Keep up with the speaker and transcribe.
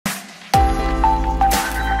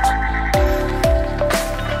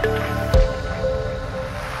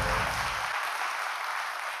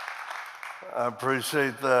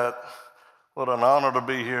appreciate that. What an honor to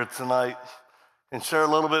be here tonight and share a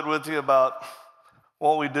little bit with you about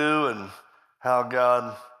what we do and how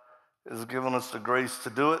God has given us the grace to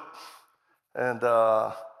do it. And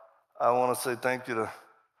I want to say thank you to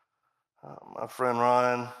my friend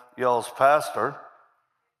Ryan, y'all's pastor.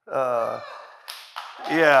 I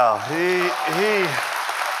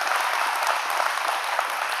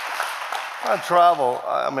travel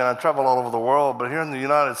all over the world, but here in the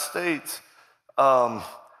United States,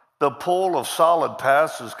 the pool of solid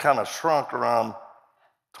pastors kind of shrunk around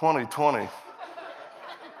 2020,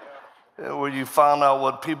 where you found out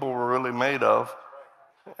what people were really made of.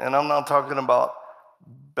 And I'm not talking about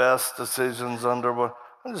best decisions I'm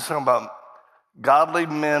just talking about godly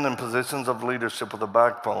men in positions of leadership with a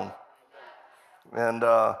backbone. And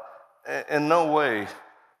in no way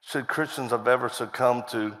should Christians have ever succumbed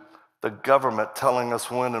to the government telling us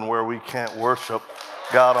when and where we can't worship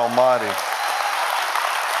God Almighty.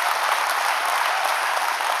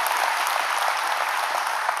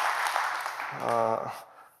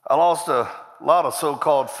 I lost a lot of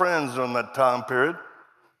so-called friends during that time period,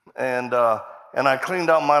 and I cleaned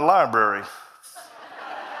out my library.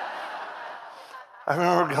 I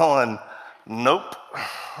remember going, nope,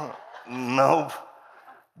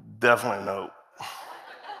 definitely nope.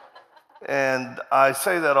 And I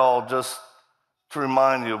say that all just to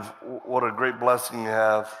remind you of what a great blessing you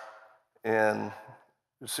have in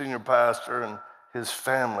your senior pastor and his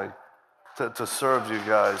family to serve you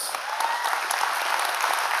guys.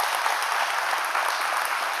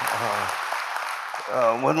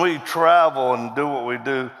 When we travel and do what we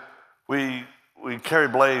do, we carry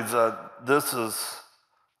blades. This is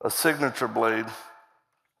a signature blade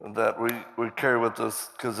that we carry with us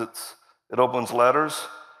because it opens letters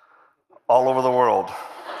all over the world.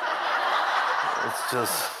 It's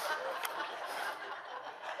just...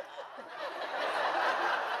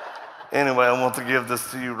 Anyway, I want to give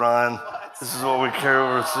this to you, Ryan. This is what we carry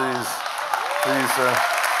overseas. For you, sir.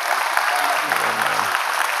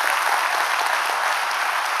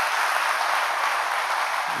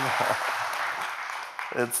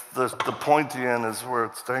 It's the pointy end is where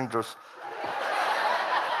it's dangerous.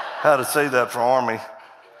 How to say that for Army.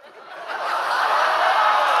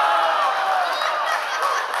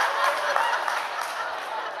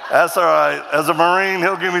 That's all right. As a Marine,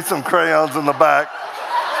 he'll give me some crayons in the back.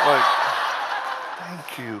 Like,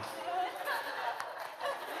 thank you.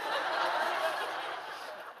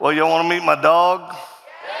 Well, y'all want to meet my dog?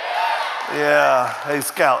 Yeah. Hey,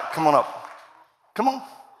 Scout, come on up. Come on.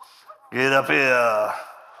 Get up here.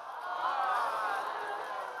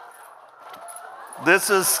 This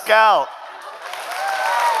is Scout.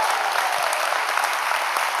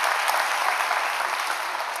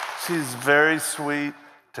 She's very sweet,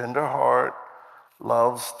 tender heart,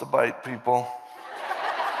 loves to bite people.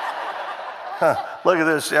 Look at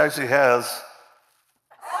this, she actually has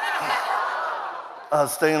a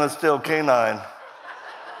stainless steel canine.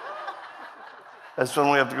 That's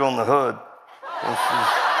when we have to go in the hood.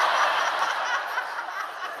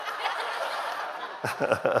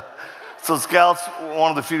 So Scout's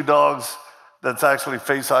one of the few dogs that's actually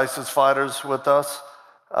faced ISIS fighters with us.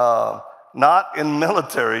 Not in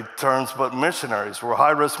military terms, but missionaries. We're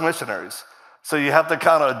high-risk missionaries. So you have to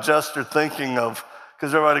kind of adjust your thinking of,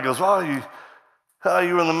 because everybody goes, well, you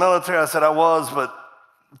were in the military? I said, I was, but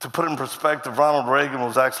to put it in perspective, Ronald Reagan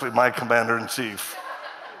was actually my commander-in-chief.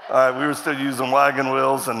 All right, we were still using wagon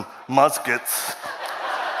wheels and muskets.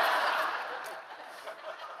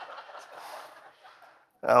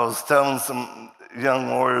 I was telling some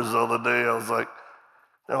young warriors the other day,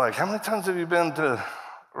 they're like, how many times have you been to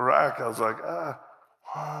Iraq? I was like,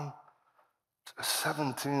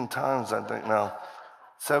 17 times, I think now.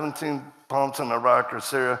 17 pumps in Iraq or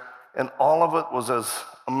Syria, and all of it was as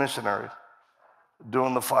a missionary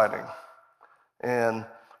doing the fighting. And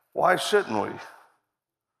why shouldn't we?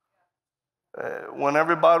 When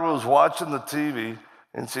everybody was watching the TV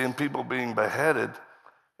and seeing people being beheaded,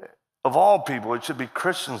 of all people, it should be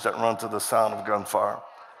Christians that run to the sound of gunfire.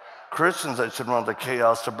 Christians that should run to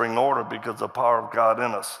chaos to bring order because of the power of God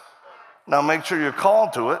in us. Now make sure you're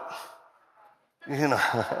called to it. You know,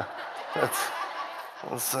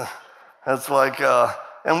 that's like,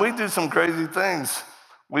 and we do some crazy things.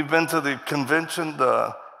 We've been to the convention,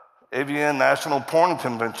 the AVN National Porn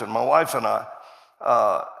Convention, my wife and I,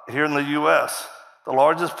 here in the U.S., the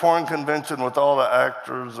largest porn convention with all the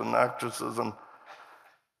actors and actresses,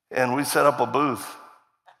 and we set up a booth.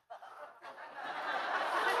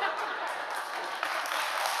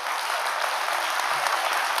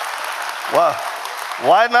 Well,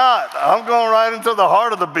 why not? I'm going right into the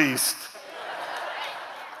heart of the beast.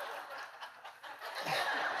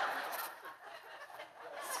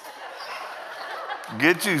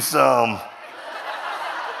 get you some.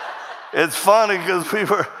 It's funny because we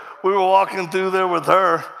were walking through there with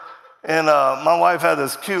her, and my wife had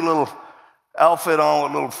this cute little outfit on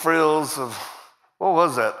with little frills of, what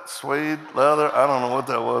was that? Suede, leather? I don't know what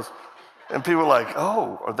that was. And people were like,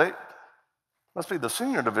 oh, are they? Must be the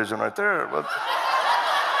senior division right there. But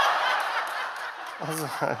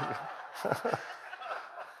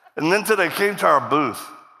and then till they came to our booth,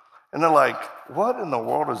 and they're like, what in the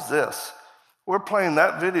world is this? We're playing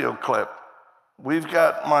that video clip. We've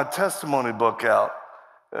got my testimony book out.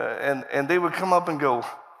 And they would come up and go,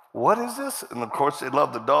 what is this? And of course, they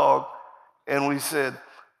loved the dog. And we said,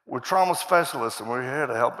 we're trauma specialists, and we're here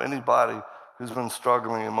to help anybody who's been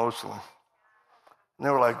struggling emotionally. And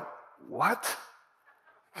they were like, what?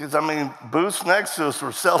 Because, I mean, booths next to us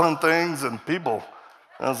were selling things and people.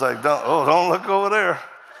 And I was like, don't look over there.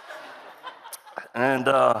 And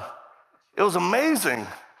it was amazing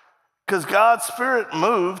because God's Spirit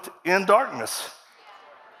moved in darkness.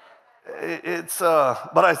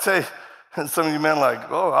 But I say, and some of you men are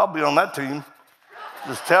like, oh, I'll be on that team.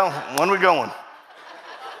 Just tell them, when we going?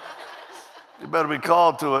 You better be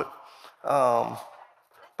called to it.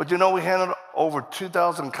 But you know, we handed over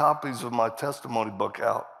 2,000 copies of my testimony book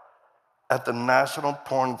out at the National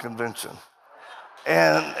Porn Convention.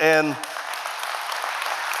 And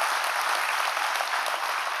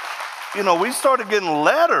you know, we started getting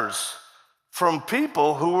letters from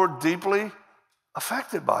people who were deeply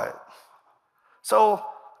affected by it. So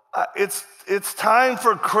it's time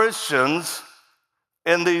for Christians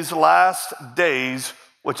in these last days,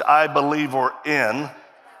 which I believe we're in,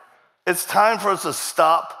 it's time for us to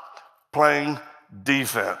stop playing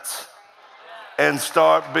defense and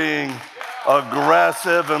start being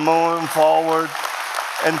aggressive and moving forward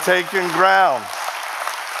and taking ground.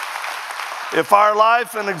 If our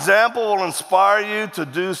life and example will inspire you to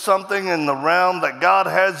do something in the realm that God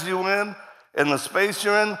has you in the space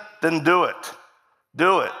you're in, then do it.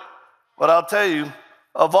 Do it. But I'll tell you,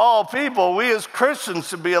 of all people, we as Christians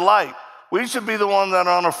should be a light. We should be the one that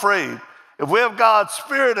are unafraid. If we have God's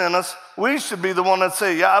Spirit in us, we should be the one that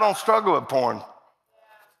say, yeah, I don't struggle with porn.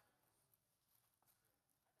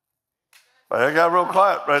 I got real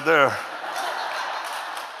quiet right there.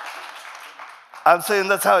 I'm saying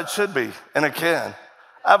that's how it should be, and it can.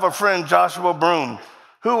 I have a friend, Joshua Broom,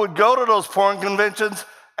 who would go to those porn conventions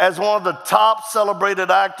as one of the top celebrated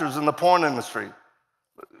actors in the porn industry.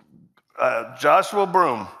 Joshua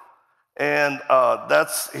Broom, and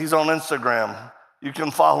he's on Instagram. You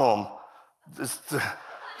can follow him.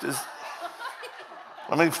 Just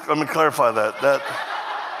let me clarify that.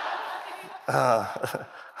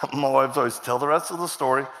 My wife always tell the rest of the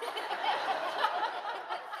story.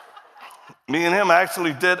 Me and him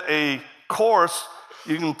actually did a course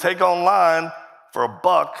you can take online for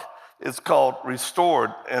 $1. It's called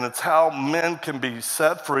Restored, and it's how men can be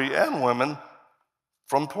set free, and women,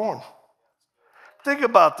 from porn. Think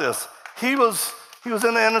about this. He was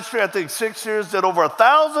in the industry, I think 6 years, did over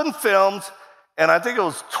 1,000 films, and I think it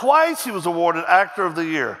was twice he was awarded Actor of the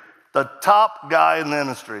Year, the top guy in the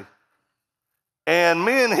industry. And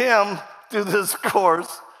me and him do this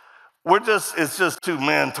course. It's just two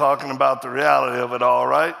men talking about the reality of it all,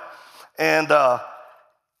 right? And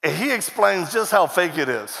he explains just how fake it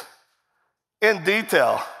is in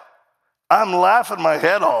detail. I'm laughing my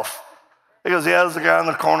head off. He goes, yeah, there's a guy in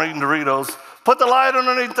the corner eating Doritos. Put the light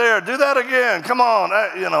underneath there. Do that again. Come on.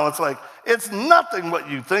 It's like, it's nothing what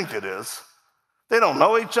you think it is. They don't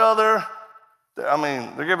know each other. I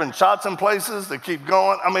mean, they're giving shots in places. They keep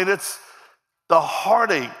going. I mean, it's the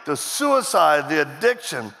heartache, the suicide, the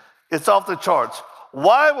addiction. It's off the charts.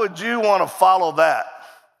 Why would you want to follow that?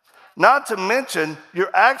 Not to mention,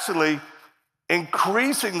 you're actually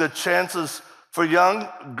increasing the chances for young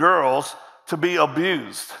girls to be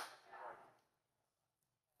abused.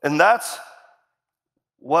 And that's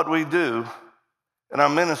what we do in our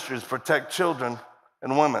ministries, protect children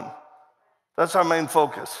and women. That's our main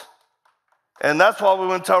focus. And that's why we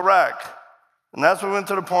went to Iraq. And that's why we went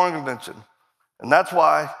to the porn convention. And that's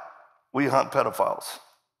why we hunt pedophiles.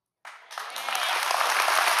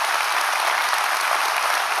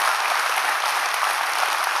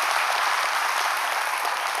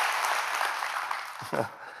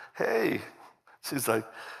 Hey, she's like,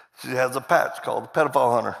 she has a patch called the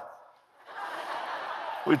Pedophile Hunter.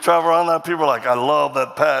 We travel around that, people are like, I love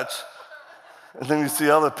that patch. And then you see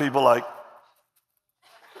other people like,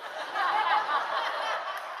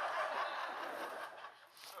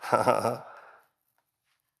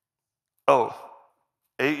 oh,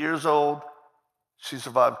 8 years old, she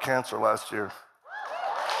survived cancer last year.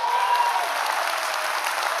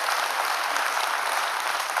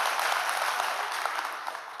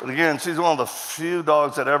 But again, she's one of the few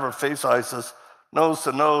dogs that ever face ISIS, nose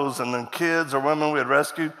to nose, and then kids or women we had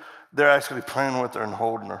rescued, they're actually playing with her and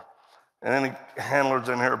holding her. And any handlers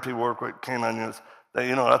in here, people work with canine units,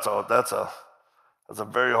 that's a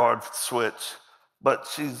very hard switch. But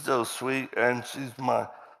she's so sweet, and she's my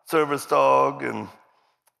service dog, and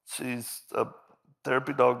she's a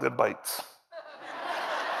therapy dog that bites.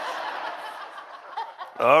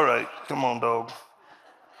 All right, come on, dog.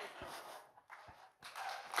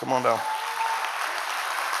 Come on down.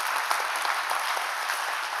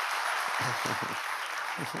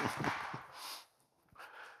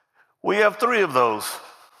 We have 3 of those.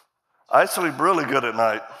 I sleep really good at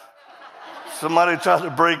night. Somebody tried to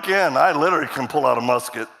break in, I literally can pull out a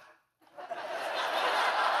musket.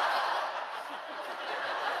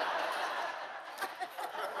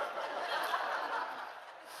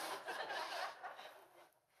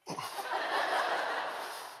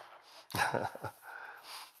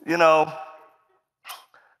 You know,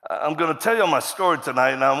 I'm going to tell you my story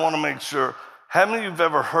tonight, and I want to make sure. How many of you have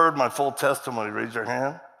ever heard my full testimony? Raise your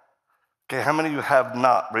hand. Okay, how many of you have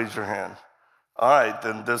not? Raise your hand. All right,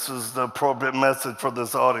 then this is the appropriate message for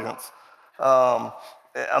this audience. I'm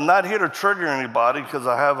not here to trigger anybody because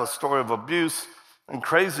I have a story of abuse and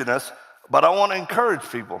craziness, but I want to encourage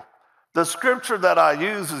people. The scripture that I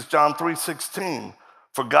use is John 3:16.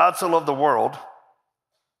 For God so loved the world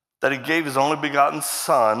that he gave his only begotten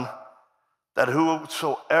Son, that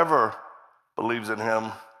whosoever believes in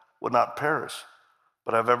him would not perish,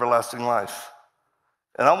 but have everlasting life.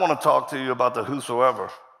 And I want to talk to you about the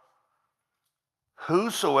whosoever.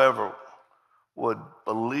 Whosoever would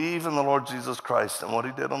believe in the Lord Jesus Christ and what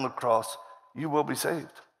he did on the cross, you will be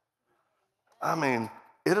saved. I mean,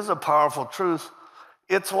 it is a powerful truth.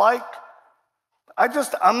 It's like,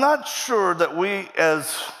 I'm not sure that we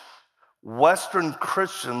as Western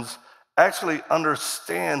Christians actually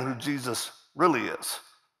understand who Jesus really is.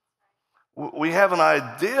 We have an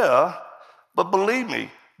idea, but believe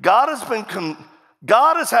me, God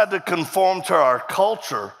has had to conform to our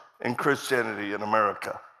culture in Christianity in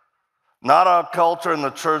America. Not our culture in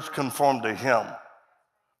the church conformed to him.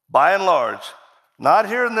 By and large, not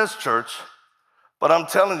here in this church, but I'm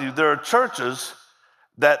telling you, there are churches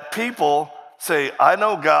that people say, I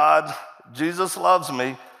know God, Jesus loves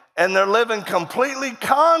me, and they're living completely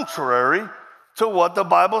contrary to what the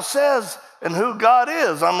Bible says and who God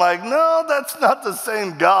is. I'm like, no, that's not the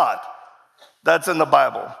same God that's in the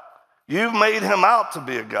Bible. You've made him out to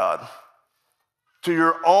be a God to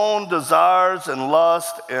your own desires and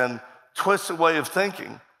lust and twisted way of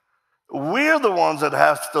thinking. We're the ones that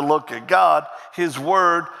have to look at God, his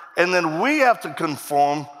word, and then we have to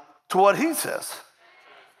conform to what he says.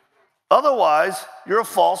 Otherwise, you're a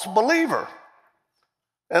false believer.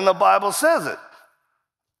 And the Bible says it.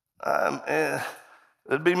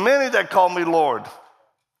 There'd be many that call me Lord.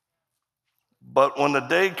 But when the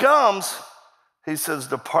day comes, he says,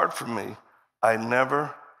 depart from me. I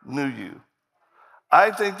never knew you.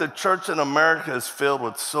 I think the church in America is filled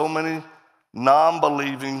with so many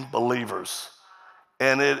non-believing believers.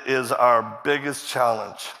 And it is our biggest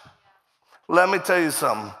challenge. Let me tell you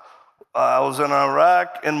something. I was in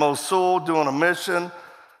Iraq, in Mosul, doing a mission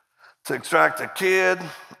to extract a kid,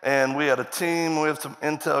 and we had a team. We have some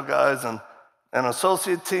intel guys, and an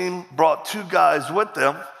associate team brought 2 guys with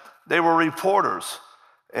them. They were reporters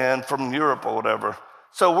and from Europe or whatever.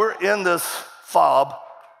 So we're in this fob.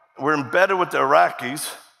 We're embedded with the Iraqis,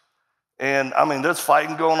 and I mean, there's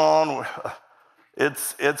fighting going on.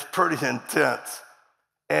 It's pretty intense.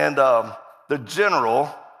 And the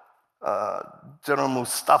general, General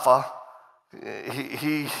Mustafa,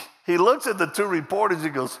 he looks at the 2 reporters. He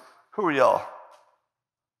goes, "Who are y'all?"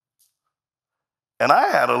 And I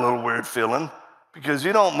had a little weird feeling because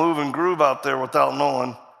you don't move and groove out there without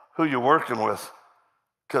knowing who you're working with,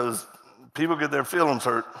 because people get their feelings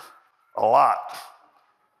hurt a lot.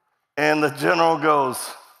 And the general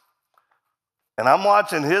goes, and I'm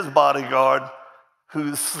watching his bodyguard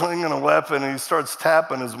who's slinging a weapon, and he starts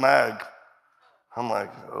tapping his mag. I'm like,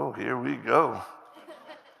 oh, here we go.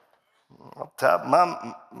 I'll tap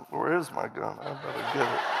where is my gun? I better get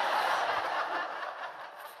it.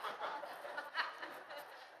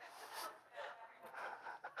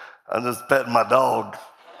 I'm just petting my dog.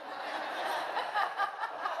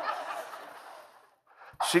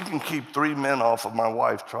 She can keep 3 men off of my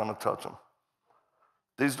wife trying to touch them.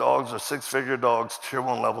 These dogs are 6-figure dogs, tier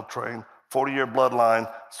 1 level trained, 40-year bloodline,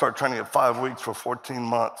 start training at 5 weeks for 14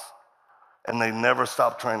 months, and they never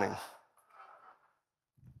stop training.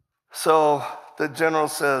 So the general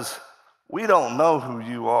says, we don't know who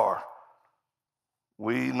you are.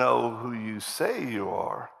 We know who you say you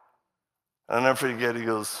are. And I never forget, he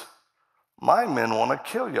goes, my men want to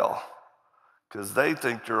kill y'all because they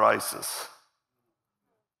think you're ISIS.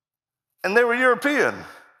 And they were European.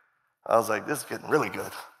 I was like, this is getting really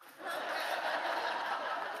good.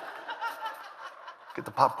 Get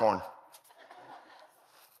the popcorn.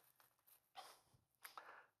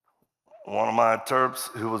 One of my Terps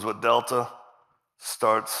who was with Delta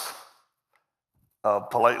starts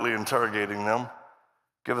politely interrogating them.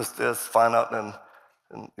 Give us this, find out, and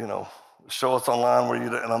show us online where you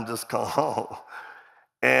did. And I'm just going, oh.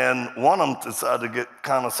 And one of them decided to get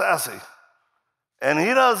kind of sassy. And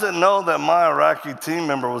he doesn't know that my Iraqi team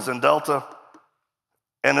member was in Delta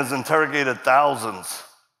and has interrogated thousands.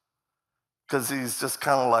 Because he's just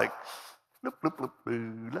kind of like, bloop, bloop, bloop,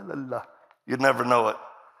 bloop, la, la, la. You'd never know it.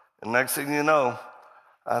 And next thing you know,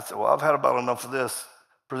 I said, well, I've had about enough of this.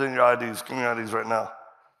 Present your IDs. Give me your IDs right now.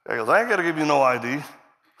 He goes, I ain't got to give you no ID.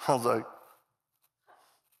 I was like,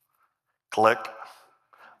 click.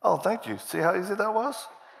 Oh, thank you. See how easy that was?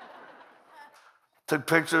 Took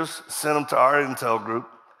pictures, sent them to our intel group.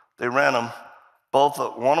 They ran them. One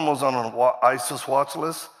of them was on an ISIS watch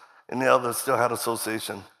list, and the other still had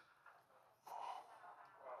association.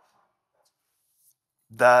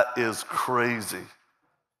 That is crazy.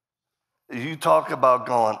 You talk about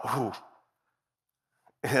going, ooh.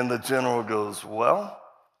 And the general goes, well,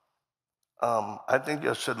 I think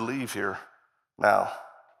you should leave here now.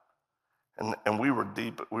 And we were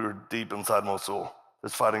deep inside Mosul.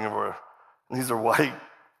 There's fighting everywhere. And these are white,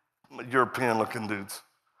 European-looking dudes.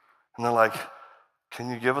 And they're like, can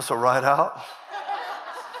you give us a ride out?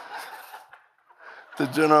 The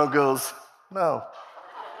general goes, no.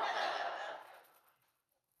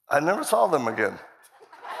 I never saw them again.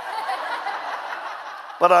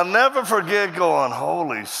 But I'll never forget going,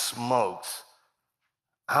 holy smokes.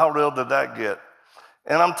 How real did that get?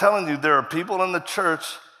 And I'm telling you, there are people in the church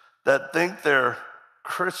that think they're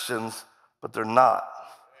Christians, but they're not.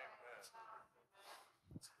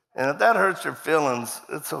 And if that hurts your feelings,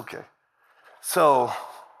 it's okay. So,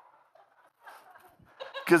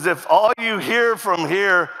 because if all you hear from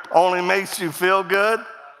here only makes you feel good,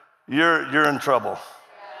 you're in trouble.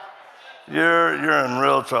 You're in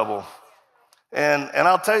real trouble. And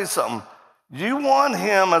I'll tell you something. You want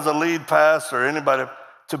him as a lead pastor, anybody,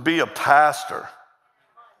 to be a pastor,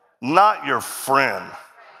 not your friend.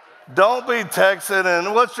 Don't be texting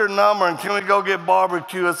and what's your number and can we go get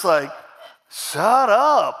barbecue? It's like, shut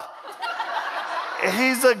up.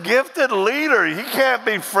 He's a gifted leader. He can't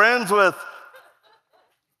be friends with,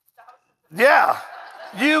 yeah,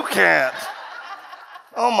 you can't.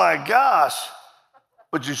 Oh my gosh.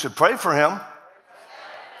 But you should pray for him.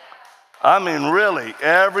 I mean, really,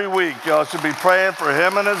 every week y'all should be praying for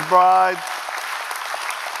him and his bride.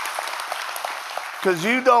 Because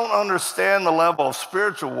you don't understand the level of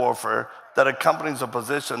spiritual warfare that accompanies a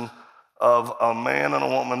position of a man and a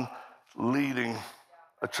woman leading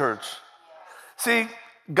a church. See,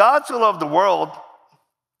 God so loved the world,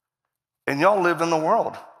 and y'all live in the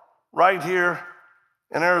world, right here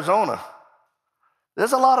in Arizona.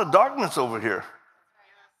 There's a lot of darkness over here,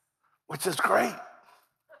 which is great.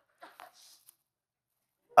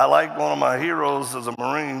 I like one of my heroes as a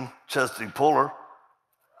Marine, Chesty Puller.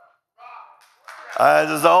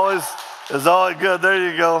 It's always good.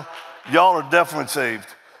 There you go. Y'all are definitely saved.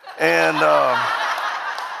 And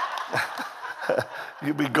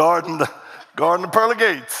you'll be guarding the pearly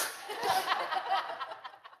gates.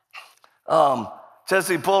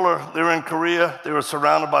 Chesty Puller, they were in Korea. They were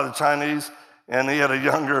surrounded by the Chinese, and he had a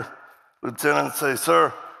younger lieutenant say,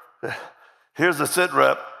 sir, here's the sit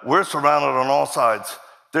rep. We're surrounded on all sides.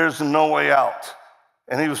 There's no way out.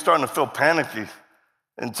 And he was starting to feel panicky.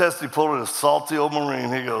 And Chesty Puller, this salty old Marine,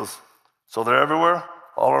 he goes, so they're everywhere,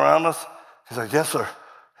 all around us? He's like, yes, sir.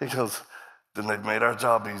 He goes, then they've made our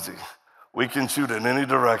job easy. We can shoot in any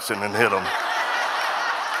direction and hit them.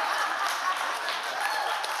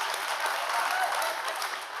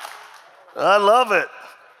 I love it.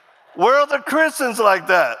 Where are the Christians like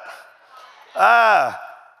that?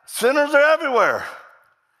 Sinners are everywhere.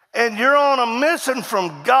 And you're on a mission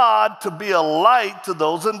from God to be a light to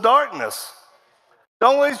those in darkness.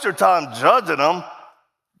 Don't waste your time judging them.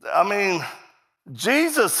 I mean,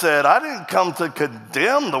 Jesus said, I didn't come to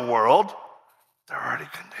condemn the world. They're already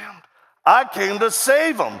condemned. I came to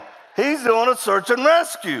save them. He's doing a search and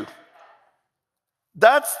rescue.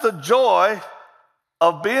 That's the joy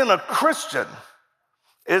of being a Christian.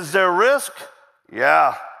 Is there risk?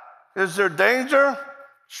 Yeah. Is there danger?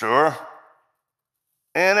 Sure.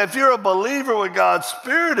 And if you're a believer with God's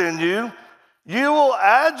Spirit in you, you will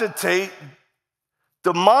agitate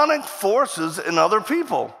demonic forces in other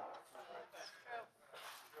people.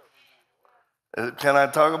 Can I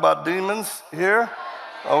talk about demons here?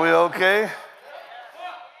 Are we okay?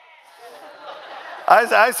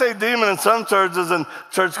 I say demon in some churches, and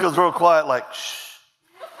church goes real quiet, like, shh.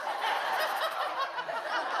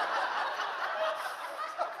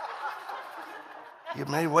 You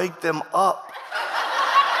may wake them up.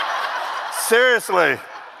 Seriously.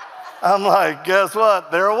 I'm like, guess what?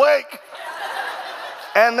 They're awake.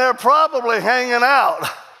 And they're probably hanging out.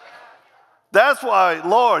 That's why,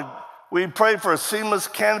 Lord, we pray for a seamless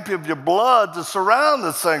canopy of your blood to surround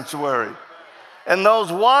the sanctuary and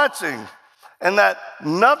those watching, and that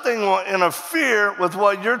nothing will interfere with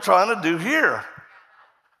what you're trying to do here.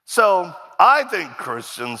 So I think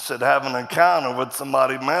Christians should have an encounter with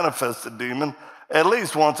somebody manifested demon at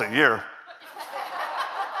least once a year.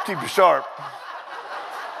 Keep you sharp,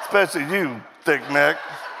 especially you, thick neck.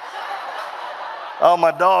 Oh,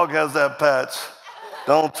 my dog has that patch.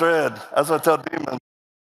 Don't tread. That's what I tell demons.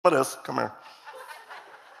 Come here.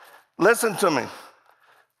 Listen to me.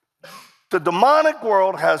 The demonic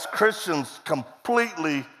world has Christians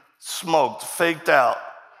completely smoked, faked out,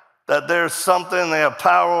 that there's something, they have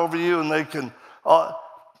power over you and they can,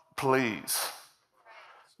 please.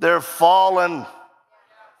 They're fallen.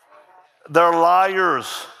 They're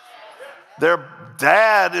liars. Their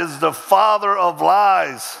dad is the father of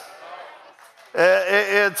lies.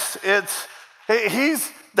 That's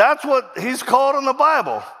what he's called in the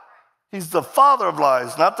Bible. He's the father of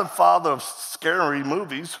lies, not the father of scary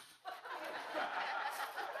movies.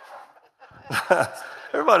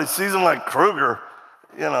 Everybody sees him like Krueger,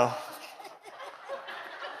 you know.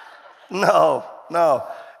 No.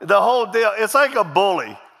 The whole deal, it's like a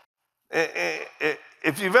bully.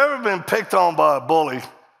 If you've ever been picked on by a bully,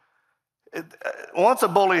 once a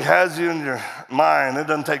bully has you in your mind, it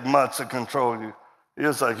doesn't take much to control you. You're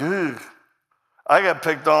just like, ugh. I got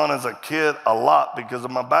picked on as a kid a lot because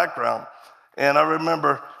of my background. And I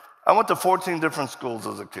remember I went to 14 different schools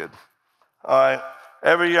as a kid. All right,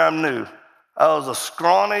 every year I'm new. I was a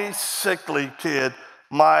scrawny, sickly kid.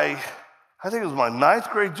 I think it was my 9th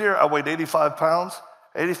grade year, I weighed 85 pounds,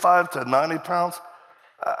 85 to 90 pounds.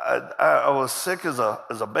 I was sick as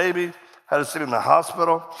a baby, had to sit in the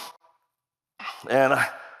hospital. And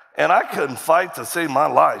I couldn't fight to save my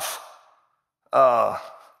life. I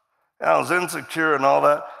was insecure and all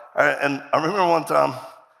that. And I remember one time,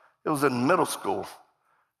 it was in middle school.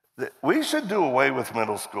 We should do away with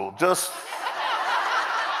middle school.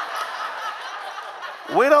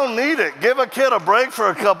 We don't need it. Give a kid a break for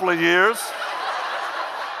a couple of years.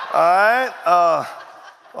 All right?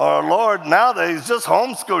 Or Lord, nowadays, just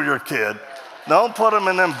homeschool your kid. Don't put them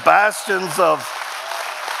in them bastions of,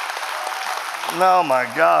 no, my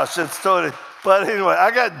gosh, it's totally. But anyway, I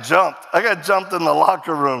got jumped in the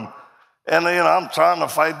locker room. And, I'm trying to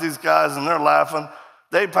fight these guys, and they're laughing.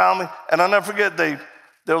 They pound me. And I'll never forget, there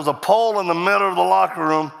was a pole in the middle of the locker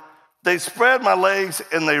room. They spread my legs,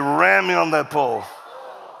 and they ran me on that pole.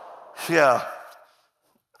 Yeah.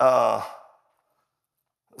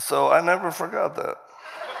 So I never forgot that.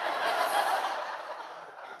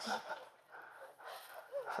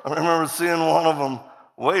 I remember seeing one of them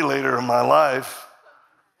way later in my life.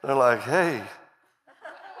 They're like, hey,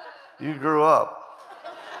 you grew up.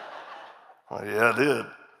 Well, yeah, I did.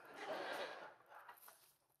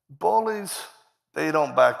 Bullies, they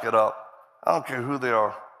don't back it up. I don't care who they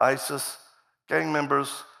are. ISIS, gang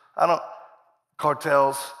members,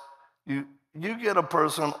 cartels. You get a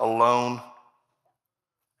person alone,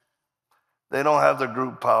 they don't have the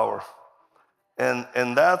group power.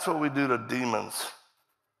 And that's what we do to demons.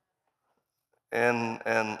 And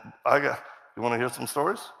you want to hear some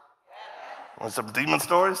stories? Want some demon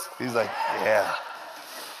stories? He's like, yeah.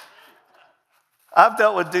 I've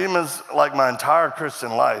dealt with demons like my entire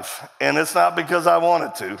Christian life, and it's not because I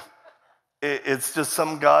wanted to. It's just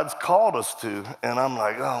something God's called us to, and I'm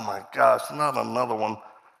like, oh my gosh, not another one.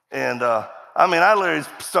 And I literally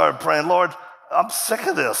started praying, Lord, I'm sick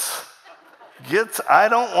of this. I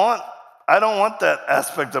don't want that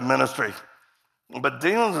aspect of ministry. But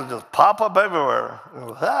demons will just pop up everywhere.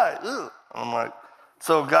 I'm like,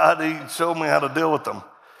 so God, he showed me how to deal with them.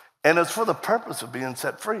 And it's for the purpose of being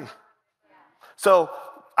set free. So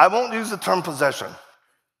I won't use the term possession.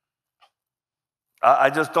 I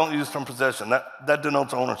just don't use the term possession. That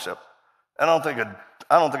denotes ownership. I don't think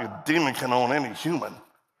a demon can own any human.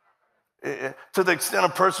 To the extent a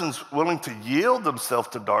person's willing to yield themselves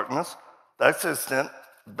to darkness, that's the extent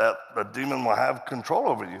that the demon will have control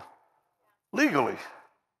over you, legally.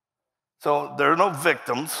 So there are no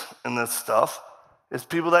victims in this stuff. It's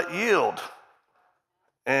people that yield.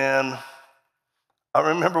 And I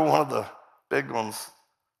remember one of the big ones,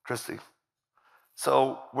 Christy.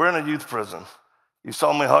 So we're in a youth prison. You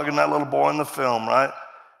saw me hugging that little boy in the film, right?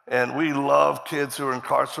 And we love kids who are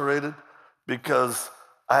incarcerated because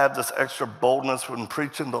I have this extra boldness when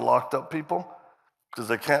preaching to locked up people because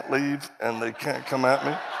they can't leave and they can't come at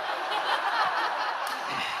me.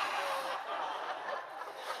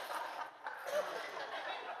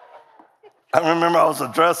 I remember I was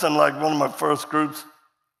addressing like one of my first groups,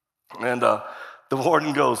 and the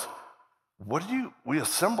warden goes, we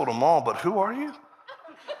assembled them all, but who are you?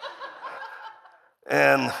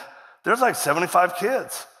 And there's like 75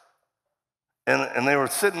 kids. And they were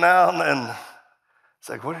sitting down, and it's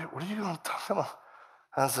like, what are you going to talk about?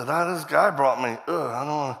 I said, this guy brought me. I don't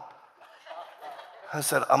want to. I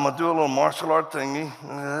said, I'm going to do a little martial art thingy.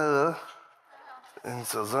 And he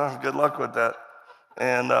says, good luck with that.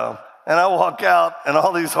 And I walk out, and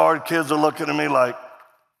all these hard kids are looking at me like,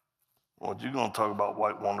 what, you going to talk about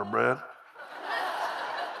white Wonder Bread?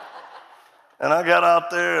 And I got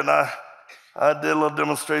out there, and I did a little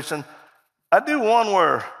demonstration. I do one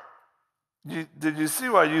where, did you see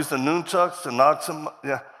where I used the nunchucks to knock some?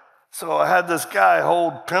 Yeah. So I had this guy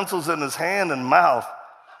hold pencils in his hand and mouth,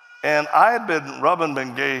 and I had been rubbing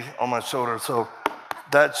Bengay on my shoulder, so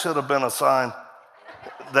that should have been a sign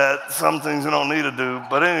that some things you don't need to do.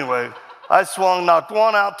 But anyway, I swung, knocked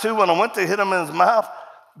one out, two. When I went to hit him in his mouth,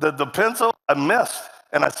 the pencil, I missed,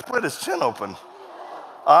 and I split his chin open.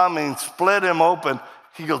 I mean, split him open.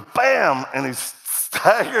 He goes, bam, and he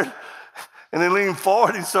staggered, and he leaned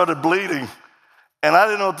forward. He started bleeding, and I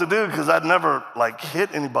didn't know what to do because I'd never,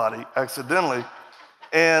 hit anybody accidentally.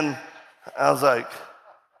 And I was like,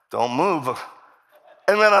 don't move.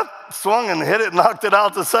 And then I swung and hit it, knocked it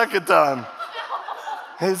out the second time.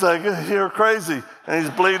 He's like, you're crazy. And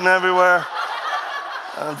he's bleeding everywhere.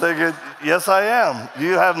 I'm thinking, yes, I am.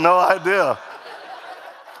 You have no idea.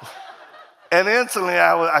 And instantly,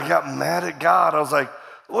 I got mad at God. I was like,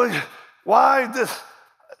 why this?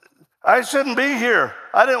 I shouldn't be here.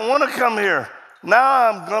 I didn't want to come here. Now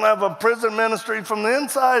I'm going to have a prison ministry from the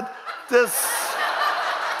inside. This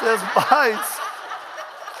bites.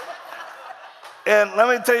 And let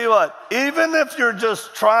me tell you what, even if you're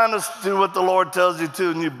just trying to do what the Lord tells you to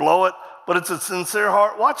and you blow it, but it's a sincere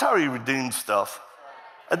heart, watch how he redeems stuff.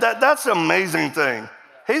 That's the amazing thing.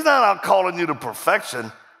 He's not out calling you to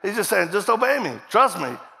perfection. He's just saying, just obey me, trust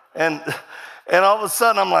me. And all of a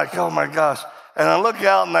sudden, I'm like, oh my gosh. And I look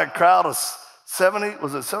out in that crowd of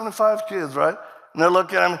 75 kids, right? And they're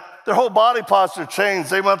looking at me. Their whole body posture changed.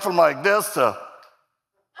 They went from like this to.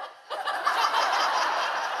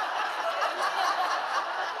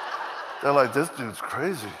 They're like, this dude's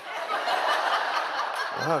crazy.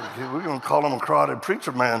 We're going to call him a karate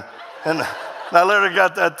preacher man. And I literally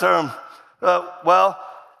got that term. Well,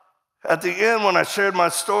 at the end, when I shared my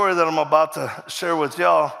story that I'm about to share with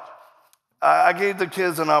y'all, I gave the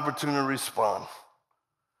kids an opportunity to respond,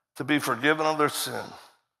 to be forgiven of their sin,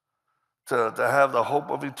 to have the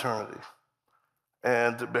hope of eternity,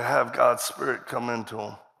 and to have God's Spirit come into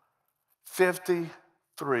them.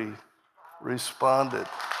 53 responded.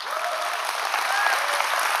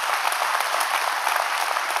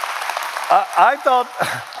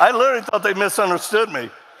 I literally thought they misunderstood me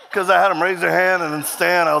because I had them raise their hand and then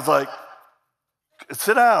stand. I was like,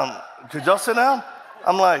 sit down. Could y'all sit down?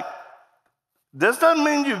 I'm like, this doesn't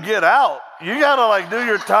mean you get out. You gotta do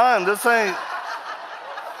your time. This ain't.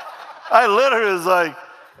 I literally was like,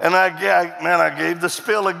 and I gave the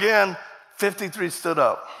spiel again. 53 stood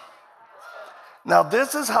up. Now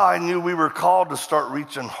this is how I knew we were called to start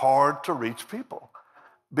reaching hard to reach people.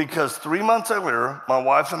 Because 3 months earlier, my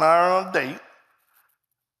wife and I are on a date.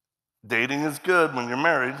 Dating is good when you're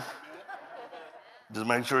married. Just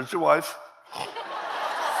make sure it's your wife.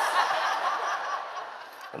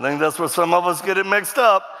 I think that's where some of us get it mixed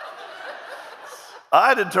up.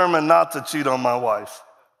 I determined not to cheat on my wife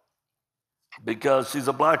because she's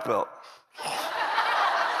a black belt.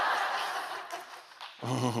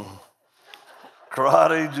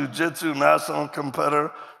 Karate, jiu-jitsu, national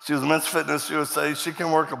competitor. She was Men's Fitness USA. She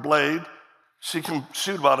can work a blade. She can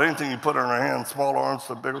shoot about anything you put in her hand, small arms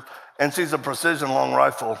to big. And she's a precision long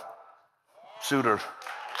rifle shooter.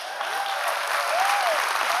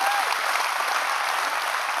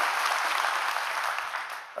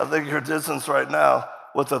 I think her distance right now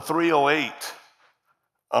with a .308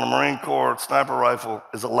 on a Marine Corps sniper rifle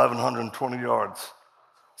is 1,120 yards.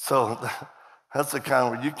 So that's the kind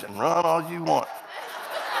where you can run all you want.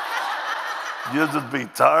 You'll just be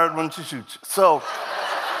tired when she shoots you. So,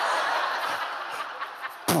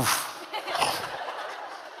 poof.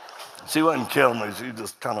 She wouldn't kill me. She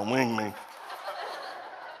just kind of winged me.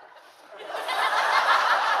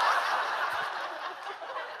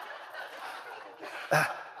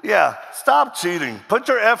 Yeah, stop cheating. Put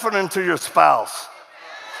your effort into your spouse.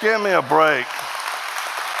 Give me a break.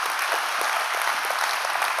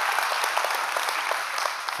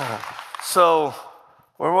 So,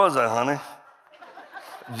 where was I, honey?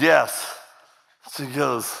 Yes. She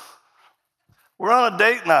goes, we're on a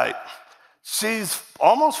date night. She's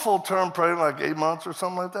almost full-term pregnant, like 8 months or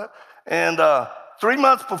something like that. And 3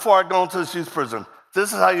 months before I go into the youth prison,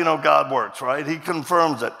 this is how you know God works, right? He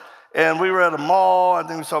confirms it. And we were at a mall, I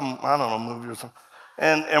think some, I don't know, movie or something.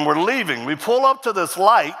 And we're leaving. We pull up to this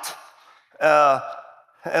light.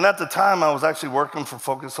 And at the time, I was actually working for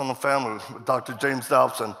Focus on the Family with Dr. James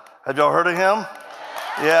Dobson. Have y'all heard of him?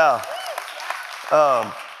 Yeah.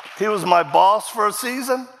 He was my boss for a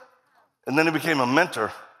season, and then he became a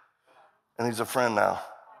mentor, and he's a friend now.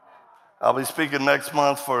 I'll be speaking next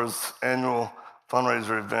month for his annual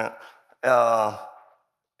fundraiser event.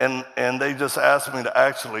 And they just asked me to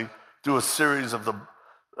actually do a series of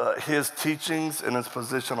his teachings and his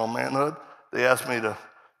position on manhood. They asked me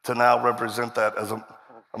to now represent that as a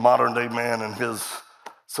modern day man and his.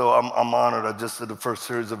 So I'm honored. I just did the first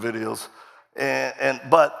series of videos.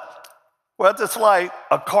 But we're at this light,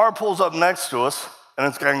 a car pulls up next to us, and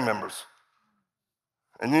it's gang members.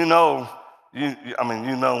 And you know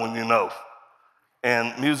when you know.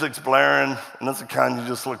 And music's blaring, and that's the kind you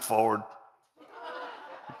just look forward.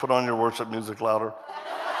 Put on your worship music louder.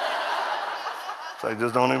 Say,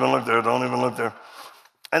 just don't even look there, don't even look there.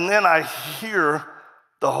 And then I hear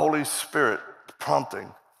the Holy Spirit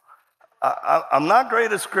prompting. I'm not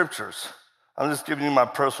great at scriptures. I'm just giving you my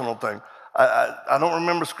personal thing. I don't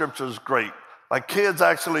remember scriptures great. My kids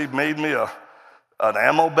actually made me an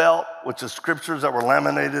ammo belt, which is scriptures that were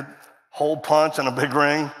laminated, hole punch and a big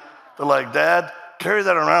ring. They're like, Dad, carry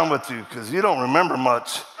that around with you because you don't remember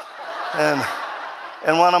much. And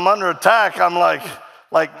when I'm under attack, I'm like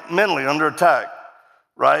mentally under attack,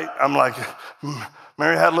 right? I'm like,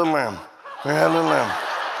 Mary had a little lamb. Mary had a little lamb.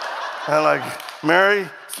 And I'm like, Mary,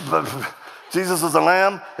 Jesus is a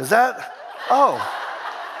lamb. Is that? Oh.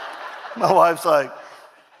 My wife's like,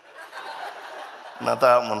 not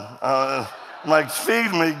that one. I'm like,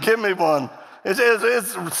 feed me, give me one. It's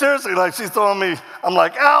seriously like she's throwing me, I'm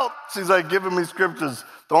like, out. She's like giving me scriptures,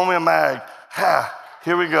 throwing me a mag. Ha,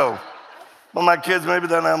 here we go. But my kids, maybe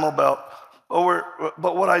that ammo belt.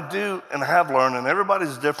 But what I do and have learned, and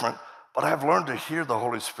everybody's different, but I have learned to hear the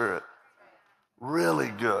Holy Spirit really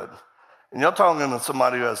good. And you're talking to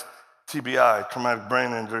somebody who has TBI, traumatic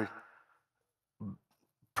brain injury,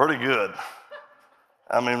 pretty good.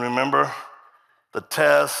 I mean, remember the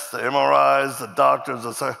tests, the MRIs, the doctors,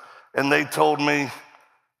 and they told me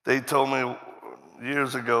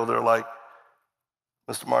years ago, they're like,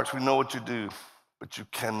 Mr. Marx, we know what you do, but you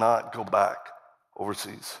cannot go back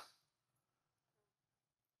overseas.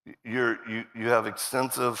 You have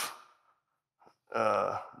extensive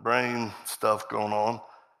brain stuff going on.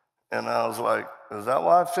 And I was like, is that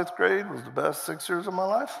why 5th grade was the best 6 years of my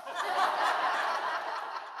life?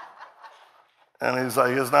 And he's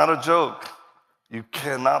like, it's not a joke. You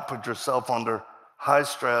cannot put yourself under high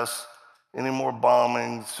stress, any more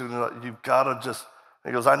bombing. You've got to just,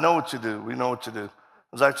 he goes, I know what you do. We know what you do. It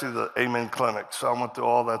was actually the Amen Clinic. So I went through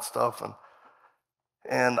all that stuff.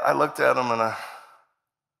 And I looked at him and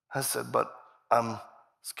I said, but I'm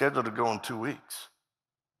scheduled to go in 2 weeks.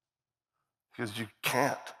 He goes, you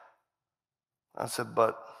can't. I said,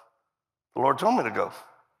 but the Lord told me to go.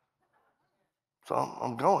 So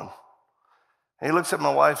I'm going. And he looks at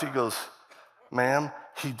my wife, he goes, ma'am,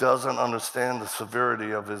 he doesn't understand the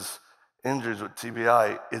severity of his injuries with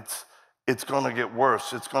TBI. It's going to get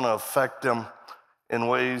worse. It's going to affect him in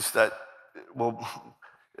ways that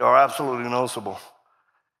are absolutely noticeable.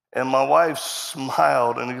 And my wife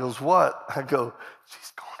smiled, and he goes, what? I go,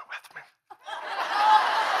 she's going with me.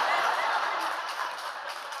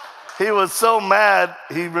 He was so mad,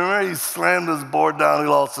 he slammed his board down, he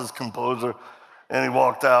lost his composure, and he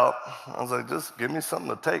walked out. I was like, just give me something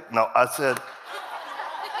to take. No, I said,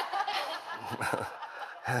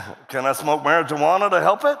 can I smoke marijuana to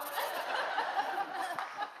help it?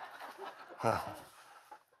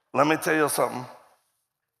 Let me tell you something.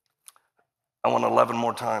 I went 11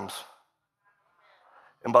 more times.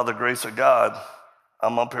 And by the grace of God,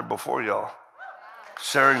 I'm up here before y'all,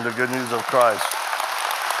 sharing the good news of Christ.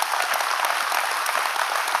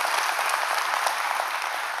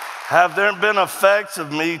 Have there been effects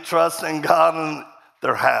of me trusting God? And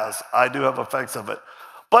there has. I do have effects of it.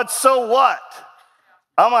 But so what?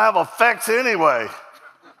 I'm going to have effects anyway.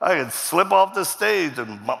 I could slip off the stage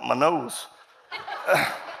and bump my nose.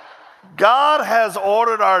 God has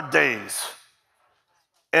ordered our days.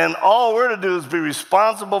 And all we're to do is be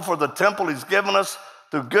responsible for the temple he's given us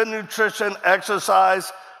through good nutrition,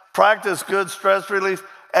 exercise, practice good stress relief,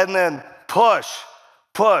 and then push,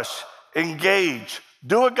 engage.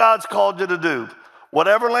 Do what God's called you to do.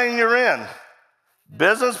 Whatever lane you're in.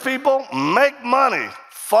 Business people, make money.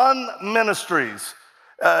 Fund ministries.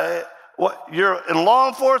 You're in law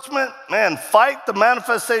enforcement, man, fight the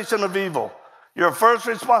manifestation of evil. You're a first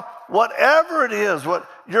responder. Whatever it is,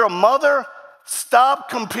 you're a mother, stop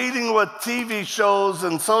competing with TV shows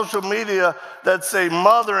and social media that say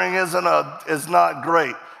mothering is not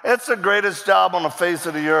great. It's the greatest job on the face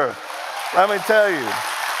of the earth. Let me tell you.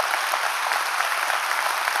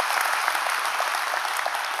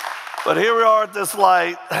 But here we are at this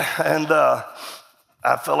light, and I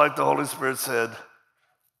felt like the Holy Spirit said,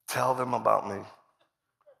 tell them about me.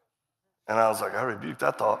 And I was like, I rebuke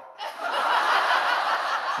that thought.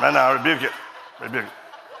 Right now, I rebuke it.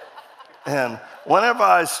 And whenever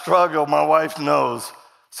I struggle, my wife knows.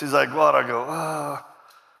 She's like, what? I go, I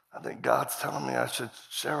think God's telling me I should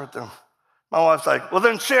share with them. My wife's like, well,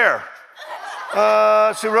 then share.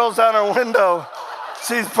 She rolls down her window.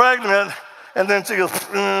 She's pregnant. And then she goes,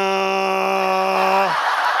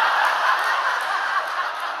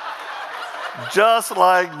 just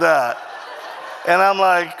like that. And I'm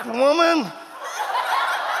like, woman.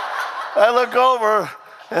 I look over,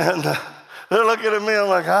 and they're looking at me. I'm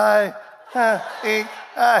like, hi.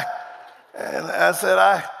 And I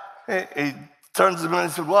said, he turns to me and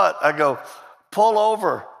he said, what? I go, pull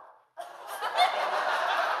over.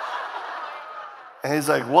 And he's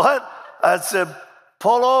like, what? I said,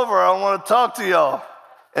 pull over, I want to talk to y'all.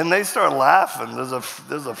 And they start laughing. There's a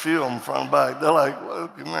few of them front and back. They're like, well,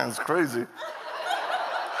 man, it's crazy.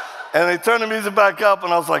 And they turned the music back up,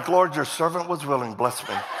 and I was like, Lord, your servant was willing, bless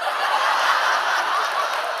me.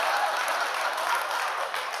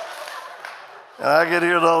 And I could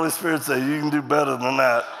hear the Holy Spirit say, you can do better than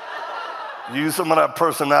that. Use some of that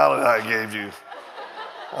personality I gave you.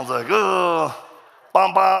 I was like, oh,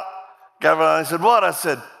 bum, bum. Got around, he said, what? I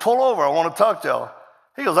said, pull over, I want to talk to y'all.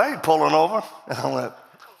 He goes, I ain't pulling over. And I went,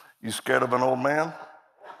 you scared of an old man?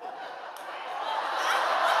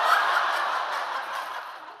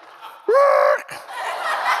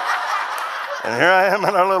 And here I am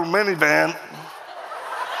in our little minivan.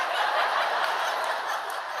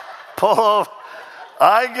 Pull over.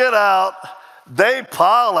 I get out. They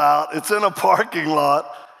pile out. It's in a parking lot.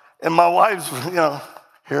 And my wife's,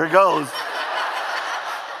 here it goes.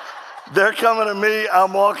 They're coming to me,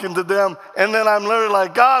 I'm walking to them, and then I'm literally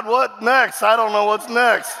like, God, what next? I don't know what's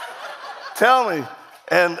next. Tell me.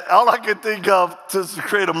 And all I could think of, just to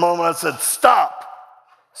create a moment, I said, stop.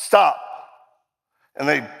 And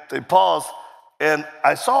they paused, and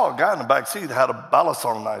I saw a guy in the back seat had a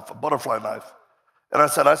balisong knife, a butterfly knife. And I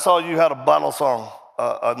said, I saw you had a balisong,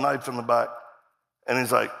 a knife in the back. And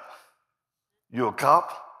he's like, you a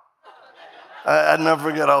cop? I'd never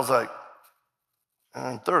forget, I was like,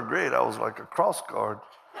 in third grade, I was like a cross guard.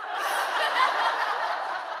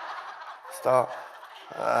 Stop.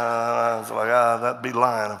 I was like, that'd be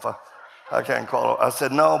lying if I can't call it. I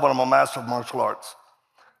said, no, but I'm a master of martial arts.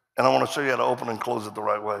 And I want to show you how to open and close it the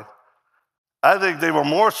right way. I think they were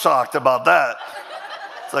more shocked about that.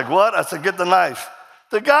 It's like, what? I said, get the knife.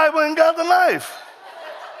 The guy went and got the knife.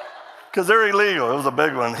 Because they're illegal. It was a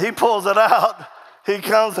big one. He pulls it out. He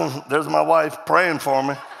comes, and there's my wife praying for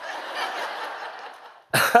me.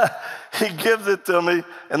 He gives it to me,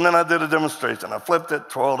 and then I did a demonstration. I flipped it,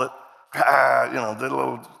 twirled it, did a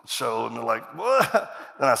little show, and they're like, what?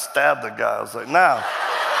 Then I stabbed the guy. I was like, now.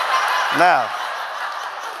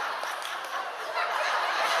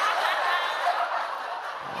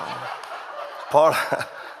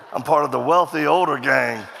 I'm part of the wealthy older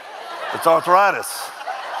gang. It's arthritis.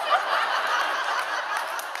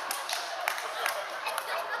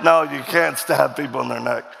 No, you can't stab people in their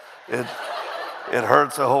neck. It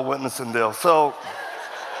hurts the whole witnessing deal. So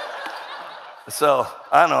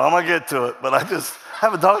I know, I'm going to get to it, but I just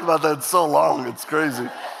haven't talked about that in so long. It's crazy.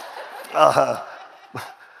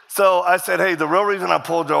 So I said, hey, the real reason I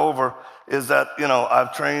pulled you over is that,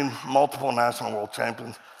 I've trained multiple national world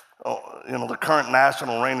champions. The current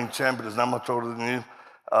national reigning champion is not much older than you.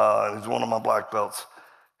 He's one of my black belts.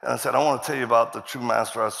 And I said, I want to tell you about the true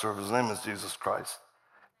master I serve. His name is Jesus Christ.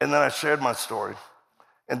 And then I shared my story.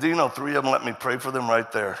 And do you know 3 of them let me pray for them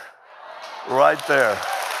right there? Right there.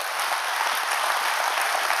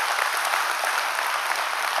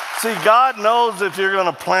 See, God knows if you're going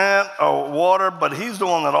to plant or water, but he's the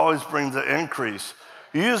one that always brings the increase.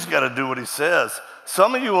 You just got to do what he says.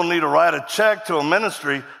 Some of you will need to write a check to a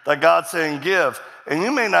ministry that God's saying give, and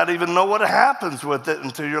you may not even know what happens with it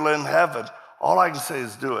until you're in heaven. All I can say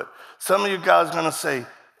is do it. Some of you guys are going to say,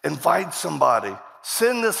 invite somebody.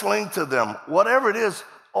 Send this link to them. Whatever it is,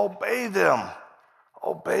 obey them.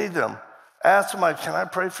 Obey them. Ask somebody, can I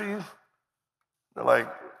pray for you? They're like,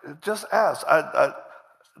 just ask.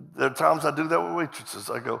 There are times I do that with waitresses.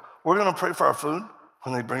 I go, we're going to pray for our food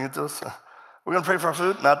when they bring it to us. We're going to pray for our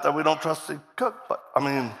food. Not that we don't trust the cook, but I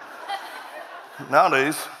mean,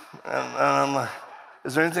 nowadays. And I'm like,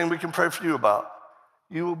 is there anything we can pray for you about?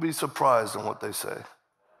 You will be surprised in what they say.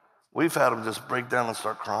 We've had them just break down and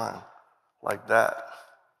start crying like that.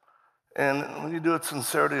 And when you do it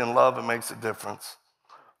sincerity and love, it makes a difference.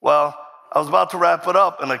 Well, I was about to wrap it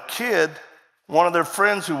up, and a kid, one of their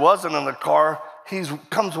friends who wasn't in the car, he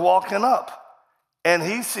comes walking up, and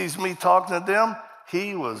he sees me talking to them.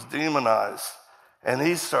 He was demonized, and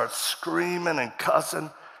he starts screaming and cussing,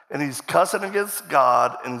 and he's cussing against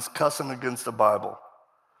God, and he's cussing against the Bible.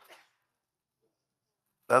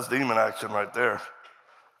 That's demon action right there.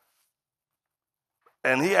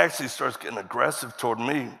 And he actually starts getting aggressive toward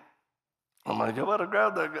me. I'm like, you better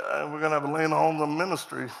grab that guy. We're going to have a laying hands on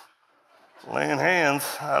ministry. Laying hands.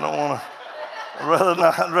 I don't want to.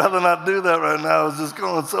 I'd rather not do that right now. It's just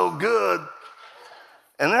going so good.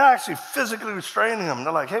 And they're actually physically restraining him.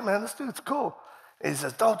 They're like, hey, man, this dude's cool. And he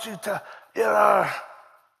says, don't you tell. Yeah.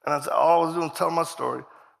 And I said, all I was doing was telling my story,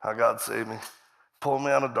 how God saved me, pulled me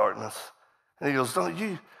out of darkness. And he goes,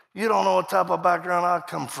 you don't know what type of background I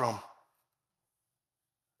come from.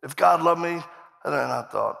 If God loved me, and then I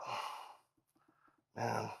thought,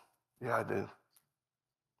 man, yeah, I do.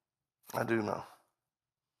 I do know.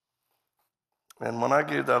 And when I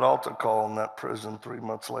gave that altar call in that prison 3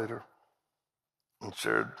 months later and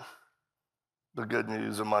shared the good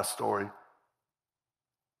news of my story,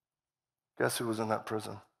 guess who was in that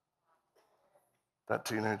prison? That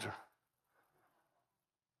teenager.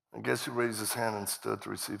 And guess who raised his hand and stood to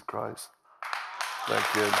receive Christ? That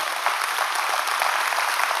kid.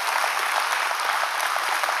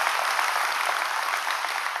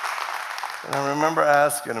 And I remember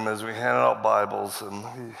asking him as we handed out Bibles,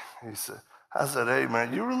 and he said, I said, hey,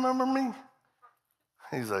 man, you remember me?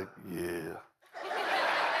 He's like, yeah.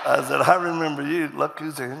 I said, I remember you. Look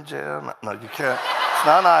who's in jail. No, you can't. It's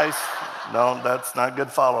not nice. No, that's not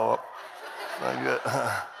good follow-up. Not good.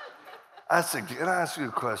 I said, can I ask you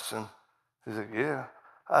a question? He said, yeah.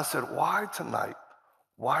 I said, why tonight?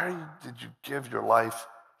 Why did you give your life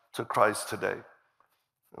to Christ today?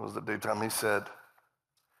 It was the daytime. He said,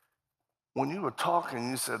 when you were talking,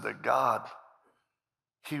 you said that God,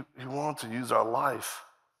 he wanted to use our life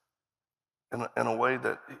in a way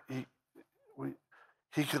that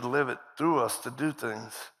he could live it through us to do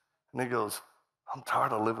things. And he goes, I'm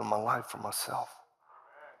tired of living my life for myself.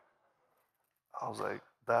 I was like,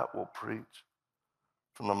 that will preach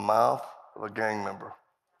from the mouth of a gang member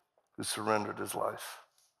who surrendered his life.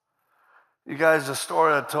 You guys, the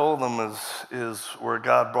story I told them is where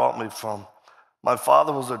God brought me from. My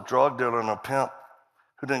father was a drug dealer and a pimp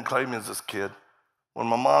who didn't claim me as his kid. When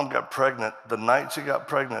my mom got pregnant, the night she got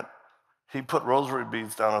pregnant, he put rosary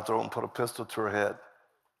beads down her throat and put a pistol to her head.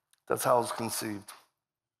 That's how I was conceived.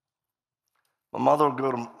 My mother would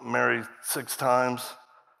go to marry 6 times.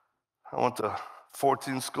 I went to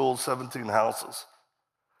 14 schools, 17 houses.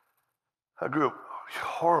 I grew up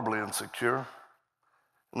horribly insecure.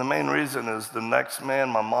 And the main reason is the next man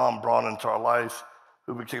my mom brought into our life,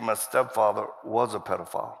 who became my stepfather, was a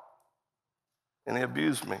pedophile. And he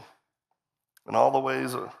abused me in all the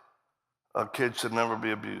ways a kid should never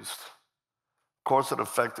be abused. Of course, it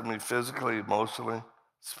affected me physically, emotionally,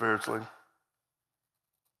 spiritually.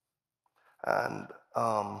 And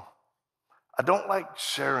I don't like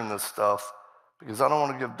sharing this stuff because I don't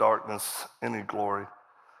want to give darkness any glory.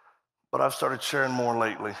 But I've started sharing more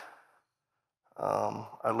lately.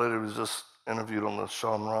 I literally was just interviewed on the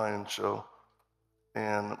Sean Ryan show,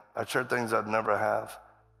 and I shared things I'd never have.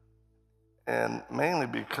 And mainly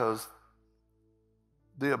because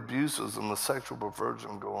the abuses and the sexual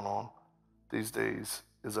perversion going on these days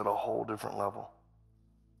is at a whole different level.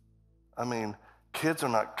 I mean, kids are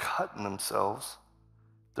not cutting themselves,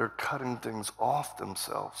 they're cutting things off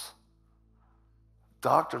themselves.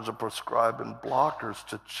 Doctors are prescribing blockers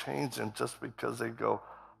to change them just because they go,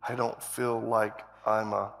 I don't feel like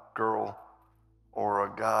I'm a girl or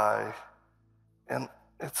a guy. And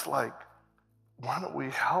it's like, why don't we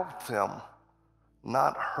help them,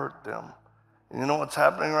 not hurt them? And you know what's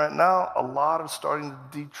happening right now? A lot are starting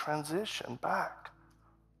to detransition back.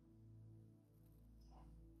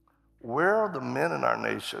 Where are the men in our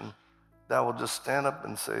nation that will just stand up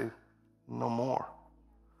and say, no more?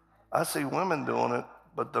 I see women doing it,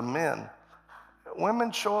 but the men.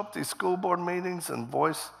 Women show up these school board meetings and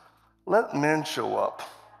voice. Let men show up.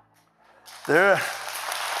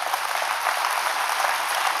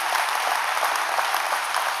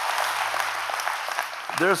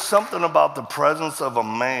 There's something about the presence of a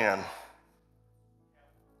man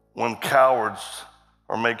when cowards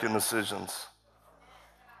are making decisions.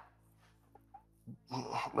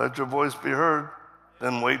 Let your voice be heard,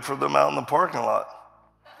 then wait for them out in the parking lot.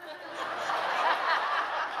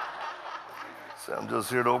 Say, I'm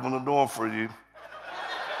just here to open the door for you.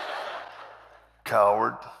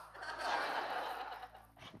 Coward.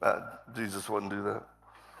 Jesus wouldn't do that.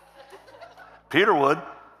 Peter would.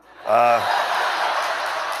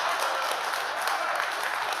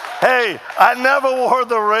 Hey, I never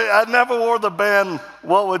wore the band,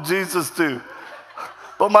 What Would Jesus Do?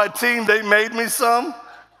 But my team, they made me some.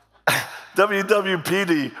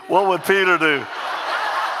 WWPD, What Would Peter Do?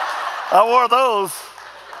 I wore those.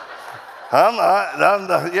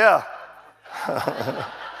 Yeah.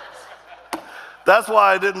 That's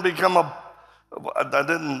why I didn't become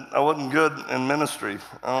I wasn't good in ministry.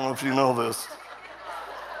 I don't know if you know this.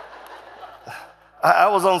 I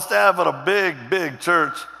was on staff at a big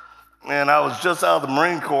church, and I was just out of the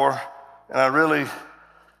Marine Corps, and I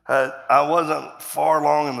wasn't far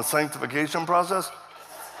along in the sanctification process.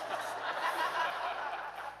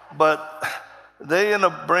 But they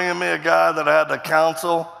ended up bringing me a guy that I had to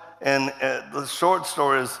counsel, and the short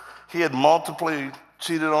story is he had multiply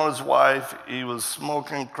cheated on his wife, he was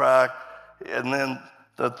smoking crack, and then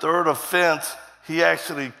the third offense, he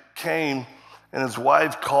actually came and his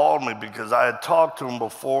wife called me because I had talked to him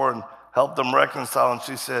before and helped them reconcile, and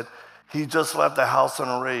she said, he just left the house in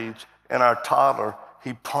a rage, and our toddler,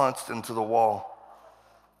 he punched into the wall.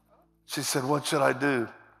 She said, what should I do?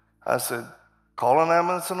 I said, call an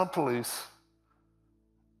ambulance and the police,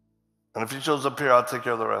 and if he shows up here, I'll take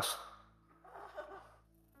care of the rest.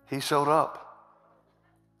 He showed up.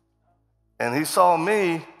 And he saw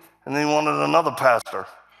me, and then he wanted another pastor.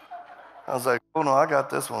 I was like, oh no, I got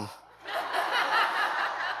this one.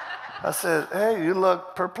 I said, hey, you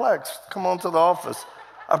look perplexed. Come on to the office.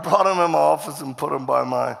 I brought him in my office and put him behind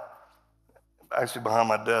my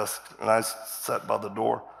desk, and I sat by the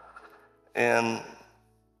door. And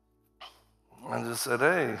I just said,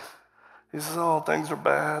 hey. He says, oh, things are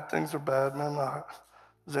bad, man.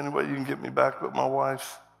 Is there any way you can get me back with my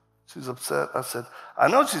wife? She's upset. I said, I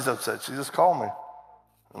know she's upset. She just called me.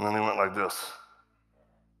 And then he went like this.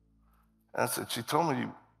 And I said, she told me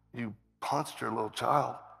you punched your little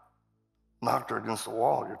child, knocked her against the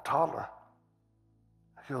wall, your toddler.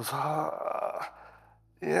 He goes,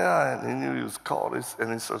 yeah, and he knew he was called,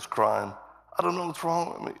 and he starts crying. I don't know what's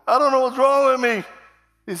wrong with me. I don't know what's wrong with me.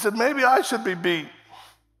 He said, maybe I should be beat.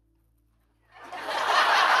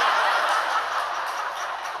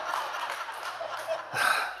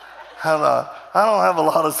 I don't have a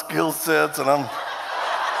lot of skill sets,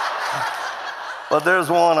 but there's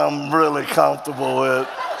one I'm really comfortable with.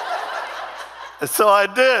 And so I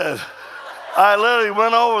did. I literally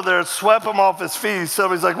went over there, swept him off his feet.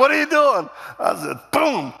 Somebody's like, what are you doing? I said,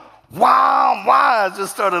 boom, wow. I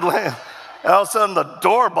just started laying. And all of a sudden, the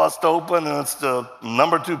door bust open, and it's the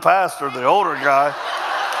number 2 pastor, the older guy.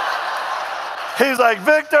 He's like,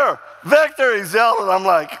 Victor, he's yelling. I'm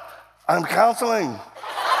like, I'm counseling.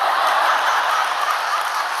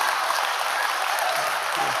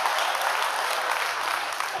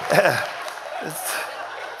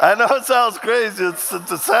 I know it sounds crazy.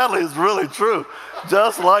 Sadly, it's really true.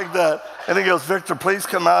 Just like that. And he goes, Victor, please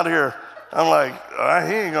come out here. I'm like, all right,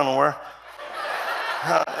 he ain't going nowhere.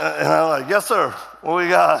 And I'm like, yes, sir. What we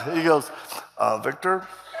got? He goes, Victor.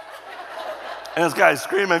 And this guy's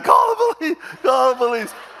screaming, call the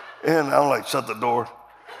police. And I'm like, shut the door.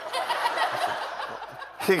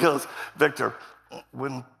 He goes, Victor,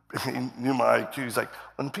 when he knew my IQ, he's like,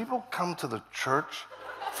 when people come to the church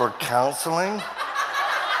for counseling,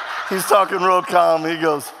 he's talking real calm. He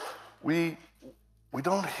goes, we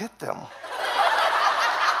don't hit them.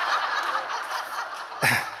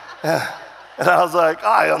 And I was like,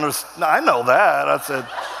 I understand. I know that.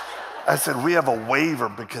 I said, we have a waiver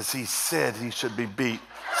because he said he should be beat.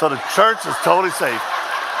 So the church is totally safe.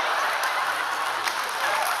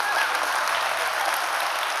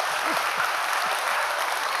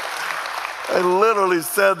 I literally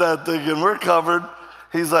said that thing, and we're covered.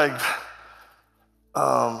 He's like,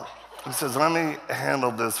 he says, let me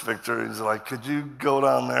handle this, Victor. He's like, could you go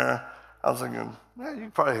down there? I was thinking, yeah, you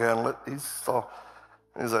can probably handle it. He's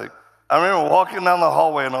like, I remember walking down the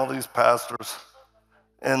hallway and all these pastors,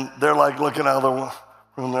 and they're like looking out of the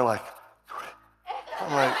room. They're like,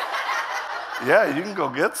 I'm like, yeah, you can go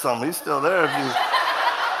get some. He's still there.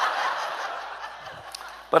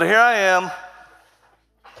 But here I am,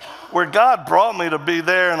 where God brought me to be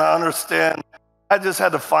there, and I understand. I just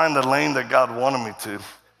had to find the lane that God wanted me to.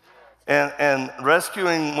 And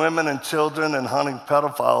rescuing women and children and hunting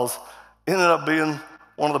pedophiles ended up being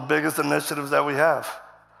one of the biggest initiatives that we have.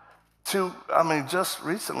 Just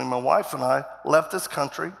recently, my wife and I left this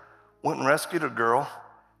country, went and rescued a girl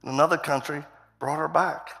in another country, brought her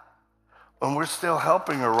back. And we're still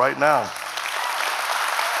helping her right now.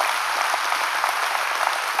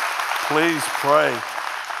 Please pray,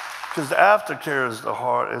 because the aftercare is the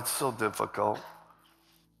hard, it's so difficult.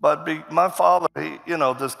 But my father,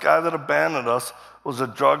 this guy that abandoned us was a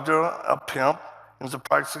drug dealer, a pimp, he was a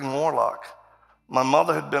practicing warlock. My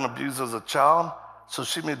mother had been abused as a child, so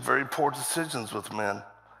she made very poor decisions with men.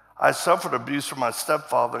 I suffered abuse from my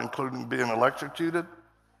stepfather, including being electrocuted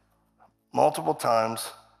multiple times.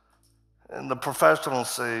 And the professionals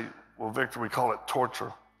say, well, Victor, we call it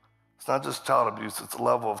torture. It's not just child abuse, it's a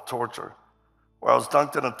level of torture. Where I was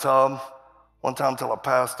dunked in a tub one time till I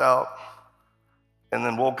passed out, and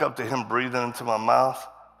then woke up to him breathing into my mouth.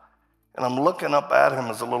 And I'm looking up at him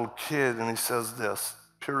as a little kid, and he says this,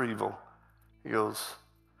 pure evil. He goes,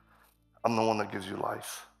 I'm the one that gives you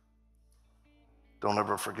life. Don't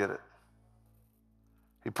ever forget it.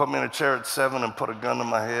 He put me in a chair at 7 and put a gun to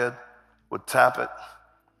my head, would tap it,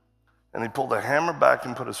 and he pulled the hammer back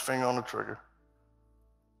and put his finger on the trigger.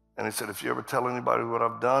 And he said, if you ever tell anybody what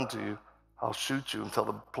I've done to you, I'll shoot you and tell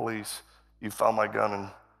the police you found my gun and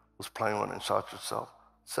was playing with it and shot yourself.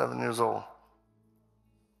 7 years old.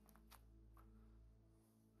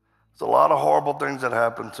 There's a lot of horrible things that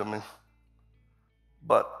happened to me.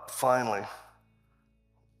 But finally,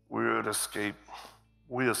 we escaped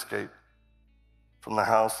from the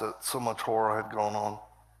house that so much horror had gone on.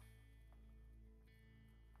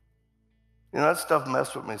 That stuff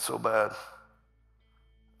messed with me so bad.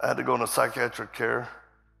 I had to go into psychiatric care.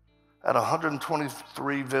 I had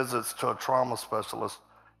 123 visits to a trauma specialist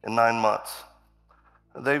in 9 months.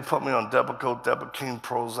 They put me on Depakote, Depakine,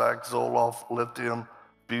 Prozac, Zoloft, lithium,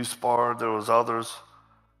 Buspar, there was others.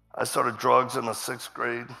 I started drugs in the 6th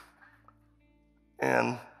grade.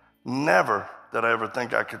 And never did I ever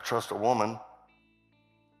think I could trust a woman,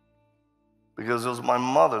 because it was my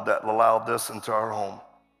mother that allowed this into our home.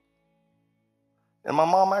 And my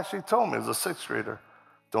mom actually told me as a 6th grader,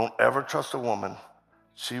 don't ever trust a woman.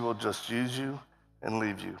 She will just use you and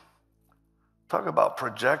leave you. Talk about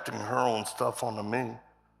projecting her own stuff onto me.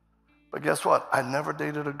 But guess what? I never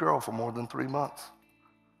dated a girl for more than 3 months.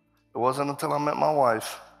 It wasn't until I met my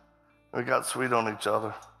wife, and we got sweet on each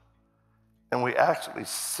other, and we actually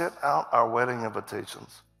sent out our wedding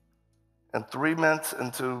invitations. And 3 months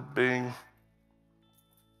into being,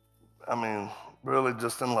 really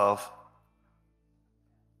just in love,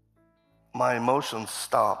 my emotions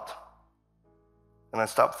stopped, and I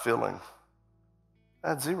stopped feeling. I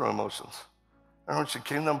had 0 emotions. And when she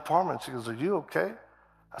came to the apartment, she goes, are you okay?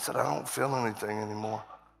 I said, I don't feel anything anymore.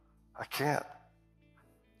 I can't.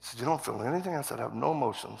 She said, you don't feel anything? I said, I have no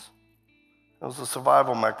emotions. It was a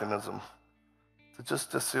survival mechanism to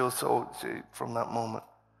just dissociate from that moment.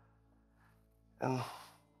 And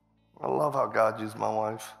I love how God used my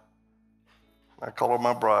wife. I call her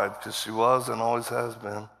my bride because she was and always has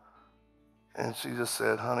been. And she just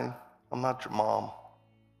said, honey, I'm not your mom.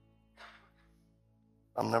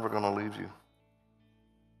 I'm never going to leave you,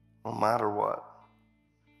 no matter what.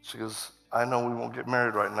 She goes, I know we won't get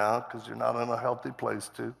married right now because you're not in a healthy place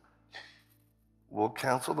to. We'll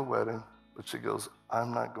cancel the wedding. But she goes,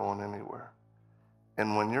 I'm not going anywhere.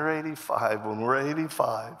 And when we're 85,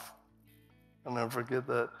 I'll never forget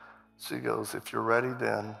that. She goes, if you're ready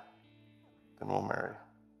then we'll marry.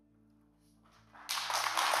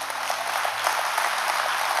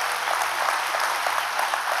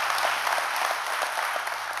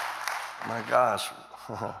 My gosh,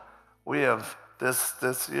 we have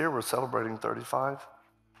this year we're celebrating 35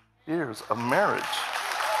 years of marriage.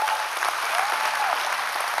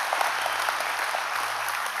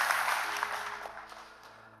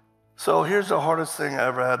 So here's the hardest thing I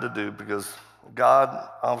ever had to do, because God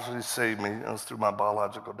obviously saved me, and it was through my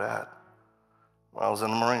biological dad. When I was in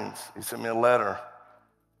the Marines, he sent me a letter,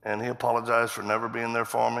 and he apologized for never being there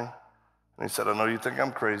for me. And he said, I know you think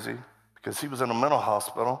I'm crazy, because he was in a mental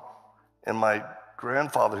hospital, and my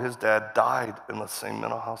grandfather, his dad, died in the same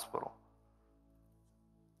mental hospital.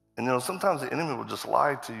 And sometimes the enemy will just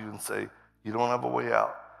lie to you and say, you don't have a way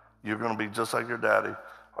out. You're going to be just like your daddy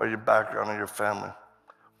or your background or your family.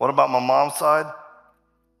 What about my mom's side?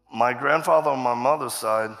 My grandfather on my mother's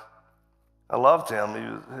side, I loved him.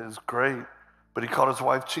 He was great, but he caught his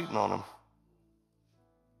wife cheating on him.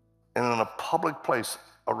 And in a public place,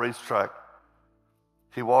 a racetrack,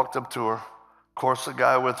 he walked up to her. Of course, the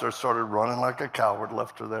guy with her started running like a coward,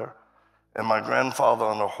 left her there. And my grandfather,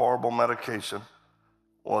 on a horrible medication,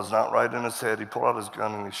 was not right in his head. He pulled out his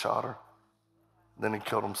gun and he shot her. Then he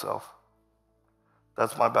killed himself.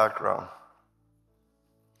 That's my background.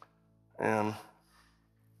 And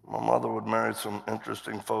my mother would marry some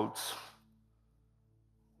interesting folks.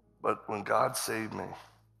 But when God saved me,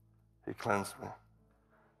 he cleansed me.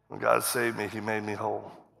 When God saved me, he made me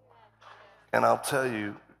whole. And I'll tell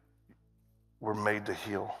you, we're made to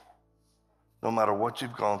heal, no matter what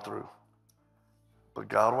you've gone through. But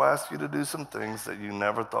God will ask you to do some things that you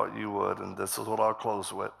never thought you would, and this is what I'll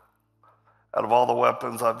close with. Out of all the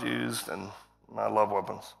weapons I've used, and I love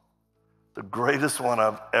weapons, the greatest one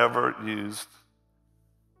I've ever used,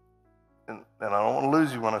 and I don't want to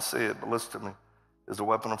lose you when I say it, but listen to me, is the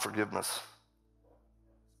weapon of forgiveness.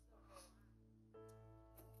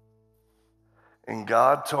 And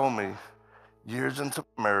God told me years into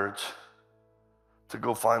marriage to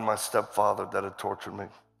go find my stepfather that had tortured me.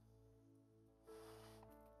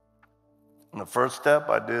 And the first step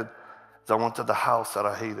I did is I went to the house that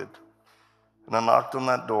I hated. And I knocked on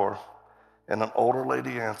that door, and an older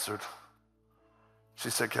lady answered. She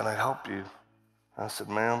said, "Can I help you?" And I said,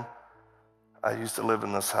 "Ma'am, I used to live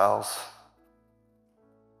in this house."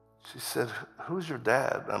 She said, "Who's your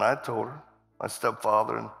dad?" And I told her, my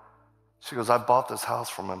stepfather, and she goes, "I bought this house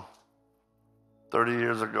from him 30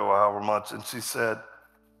 years ago, however much." And she said,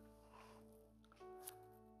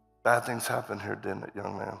 "Bad things happened here, didn't it,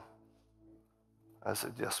 young man?" I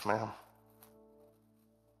said, "Yes, ma'am."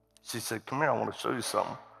 She said, "Come here, I want to show you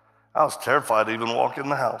something." I was terrified to even walk in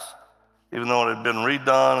the house. Even though it had been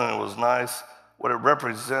redone and it was nice, what it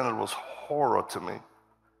represented was horror to me.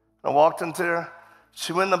 I walked into there.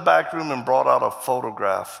 She went in the back room and brought out a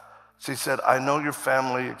photograph. She said, "I know your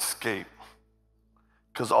family escaped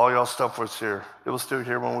because all y'all stuff was here. It was still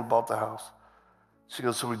here when we bought the house." She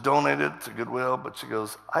goes, "So we donated it to Goodwill," but she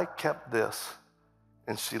goes, "I kept this."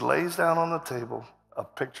 And she lays down on the table a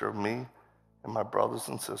picture of me and my brothers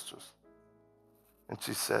and sisters. And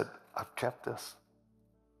she said, "I've kept this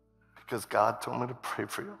because God told me to pray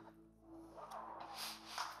for you."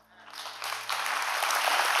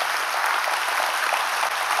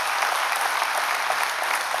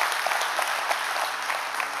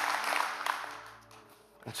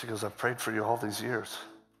 And she goes, "I prayed for you all these years."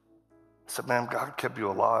 I said, "Ma'am, God kept you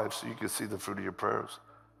alive so you could see the fruit of your prayers."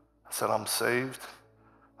 I said, "I'm saved.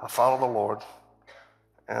 I follow the Lord.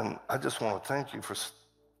 And I just want to thank you for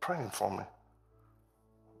praying for me."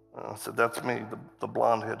 And I said, "That's me, the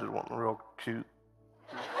blonde-headed one, real cute,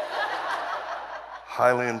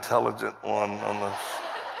 highly intelligent one on the..."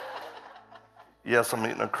 Yes, I'm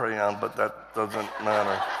eating a crayon, but that doesn't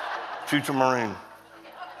matter. Future Marine.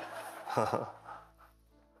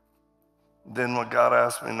 Then what God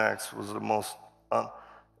asked me next was the most,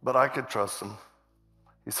 but I could trust him.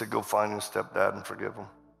 He said, "Go find your stepdad and forgive him."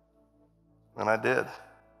 And I did.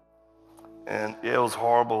 And yeah, it was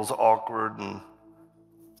horrible, it was awkward,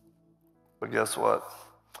 but guess what?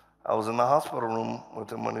 I was in the hospital room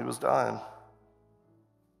with him when he was dying.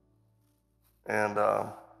 And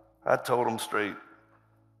I told him straight,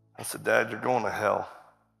 I said, "Dad, you're going to hell.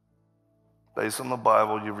 Based on the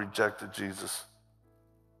Bible, you rejected Jesus.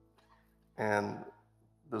 And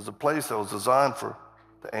there's a place that was designed for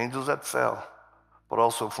the angels that fell, but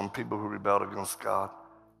also from people who rebelled against God.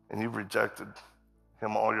 And you rejected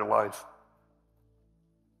him all your life."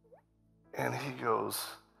 And he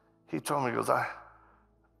told me,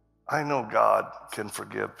 I know God can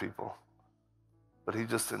forgive people, but he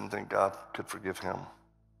just didn't think God could forgive him.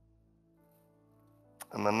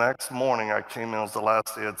 And the next morning I came in, it was the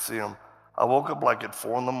last day I'd see him. I woke up like at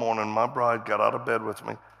 4 a.m. My bride got out of bed with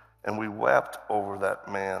me, and we wept over that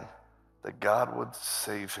man, that God would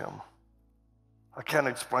save him. I can't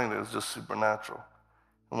explain it, it was just supernatural.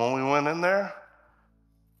 And when we went in there,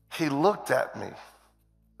 he looked at me.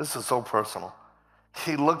 This is so personal.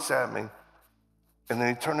 He looks at me, and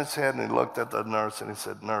then he turned his head and he looked at the nurse and he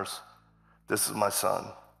said, "Nurse, this is my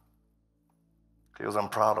son." He goes, "I'm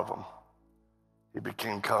proud of him." He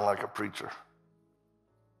became kind of like a preacher,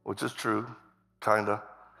 which is true, kind of.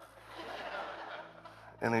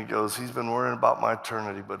 And he goes, "He's been worrying about my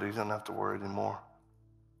eternity, but he doesn't have to worry anymore."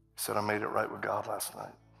 He said, "I made it right with God last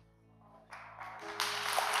night."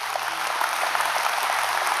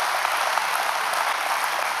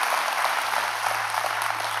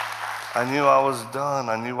 I knew I was done.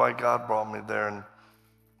 I knew why God brought me there.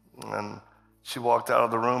 And she walked out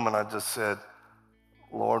of the room, and I just said,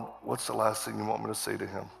 "Lord, what's the last thing you want me to say to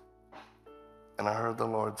him?" And I heard the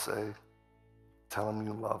Lord say, "Tell him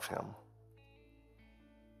you love him."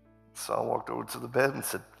 So I walked over to the bed and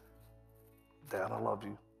said, "Dad, I love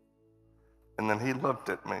you." And then he looked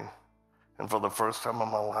at me, And for the first time in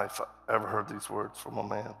my life, I ever heard these words from a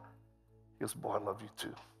man. He goes, boy, I love you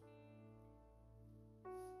too.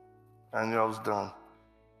 I knew I was done.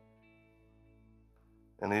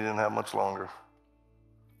 And he didn't have much longer.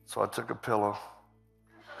 So I took a pillow.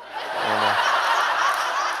 And,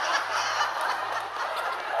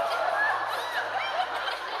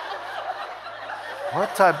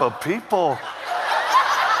 what type of people?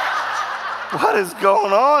 What is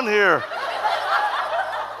going on here?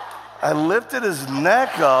 I lifted his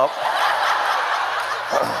neck up.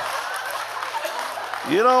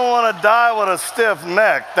 You don't want to die with a stiff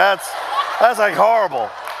neck. That's like horrible.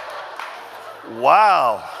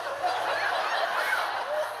 Wow.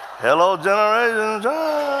 Hello, generation.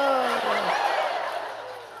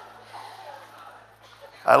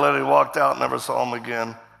 I literally walked out, never saw him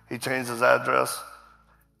again. He changed his address.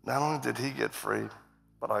 Not only did he get free,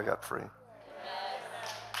 but I got free.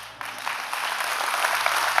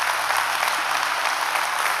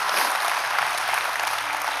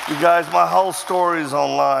 You guys, my whole story is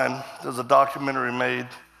online. There's a documentary made,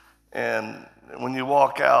 and when you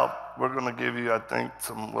walk out, we're going to give you, I think,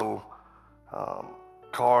 some little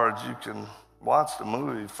cards. You can watch the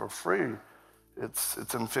movie for free. It's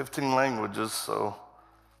in 15 languages, so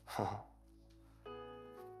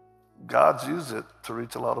God's used it to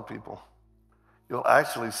reach a lot of people. You'll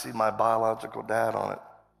actually see my biological dad on it.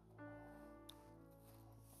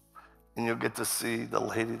 And you'll get to see the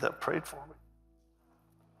lady that prayed for me.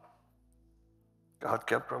 God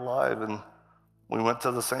kept her alive, and we went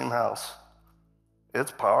to the same house.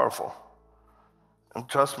 It's powerful. And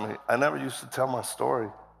trust me, I never used to tell my story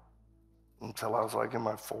until I was like in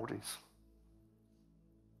my 40s.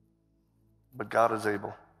 But God is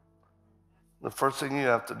able. The first thing you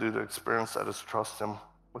have to do to experience that is trust him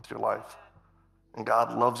with your life. And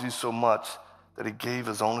God loves you so much that he gave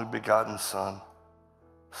his only begotten son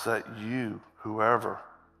so that you, whoever,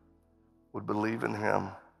 would believe in him,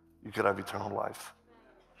 you could have eternal life.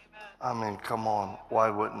 I mean, come on,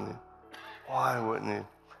 why wouldn't you? Why wouldn't you?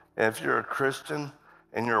 And if you're a Christian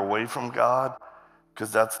and you're away from God,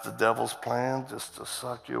 because that's the devil's plan, just to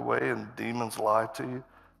suck you away and demons lie to you,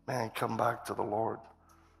 man, come back to the Lord.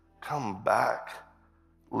 Come back.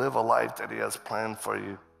 Live a life that he has planned for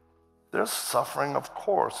you. There's suffering, of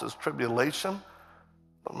course. There's tribulation.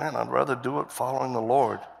 But man, I'd rather do it following the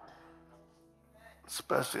Lord.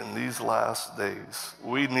 Especially in these last days.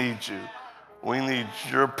 We need you. We need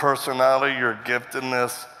your personality, your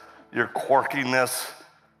giftedness, your quirkiness.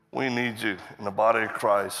 We need you in the body of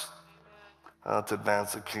Christ to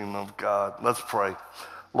advance the kingdom of God. Let's pray.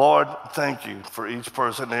 Lord, thank you for each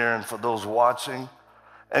person here and for those watching.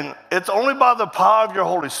 And it's only by the power of your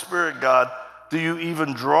Holy Spirit, God, do you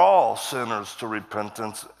even draw sinners to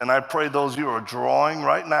repentance. And I pray those you are drawing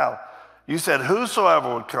right now. You said,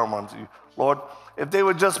 whosoever would come unto you. Lord, if they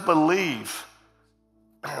would just believe,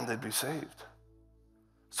 man, they'd be saved.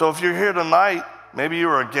 So if you're here tonight, maybe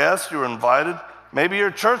you're a guest, you're invited, maybe you're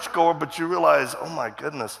a churchgoer, but you realize, oh my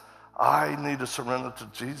goodness, I need to surrender to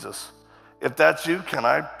Jesus. If that's you, can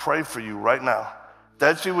I pray for you right now? If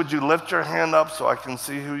that's you, would you lift your hand up so I can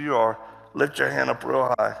see who you are? Lift your hand up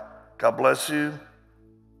real high. God bless you.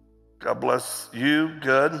 God bless you.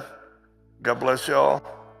 Good. God bless y'all.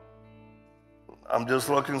 I'm just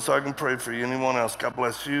looking so I can pray for you. Anyone else? God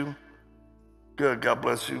bless you. Good. God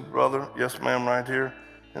bless you, brother. Yes, ma'am, right here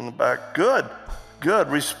in the back. Good. Good.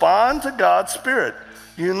 Respond to God's Spirit.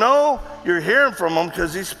 You know you're hearing from him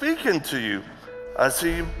because he's speaking to you. I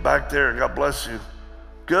see you back there. God bless you.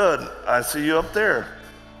 Good. I see you up there.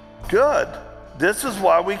 Good. This is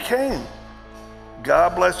why we came.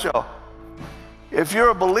 God bless y'all. If you're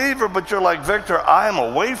a believer, but you're like, Victor, I am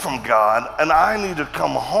away from God and I need to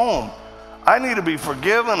come home. I need to be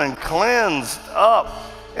forgiven and cleansed up.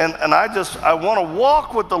 And I want to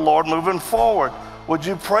walk with the Lord moving forward. Would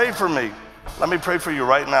you pray for me? Let me pray for you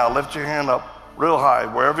right now. Lift your hand up real high,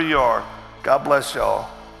 wherever you are. God bless y'all.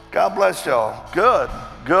 God bless y'all. Good,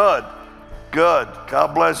 good, good.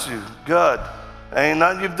 God bless you. Good. Ain't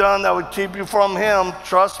nothing you've done that would keep you from him.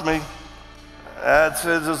 Trust me. That's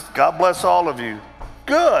it. Just God bless all of you.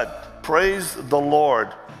 Good. Praise the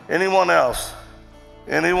Lord. Anyone else?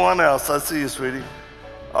 Anyone else? I see you, sweetie.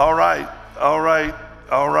 All right. All right.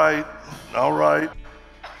 All right. All right.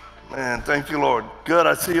 Man, thank you, Lord. Good.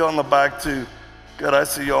 I see you on the back, too. Good. I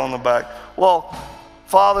see you on the back. Well,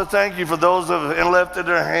 Father, thank you for those that have lifted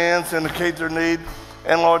their hands, indicate their need.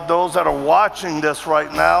 And Lord, those that are watching this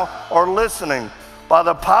right now or listening, by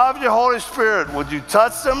the power of your Holy Spirit, would you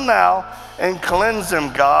touch them now and cleanse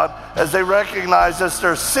them, God, as they recognize it's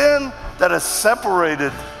their sin that has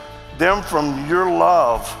separated them from your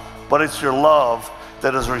love, but it's your love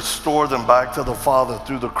that has restored them back to the Father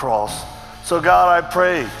through the cross. So God, I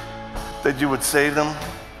pray that you would save them.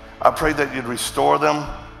 I pray that you'd restore them.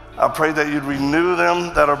 I pray that you'd renew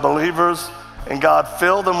them that are believers. And God,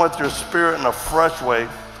 fill them with your Spirit in a fresh way.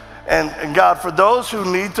 And God, for those who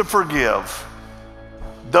need to forgive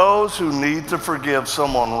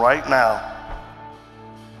someone right now,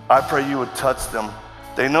 I pray you would touch them.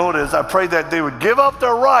 They know it is. I pray that they would give up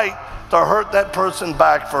their right to hurt that person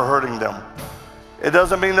back for hurting them. It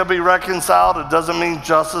doesn't mean they'll be reconciled. It doesn't mean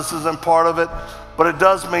justice isn't part of it, but it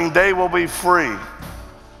does mean they will be free.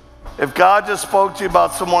 If God just spoke to you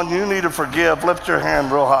about someone you need to forgive, lift your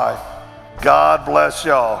hand real high. God bless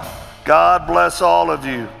y'all. God bless all of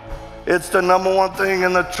you. It's the number one thing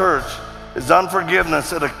in the church is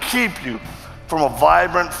unforgiveness. It'll keep you from a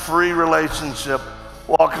vibrant, free relationship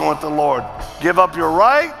walking with the Lord. Give up your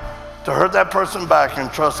right to hurt that person back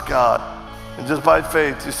and trust God. And just by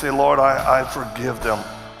faith, you say, Lord, I forgive them.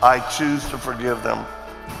 I choose to forgive them.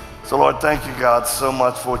 So Lord, thank you, God, so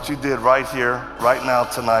much for what you did right here, right now,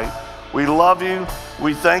 tonight. We love you.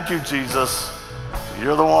 We thank you, Jesus.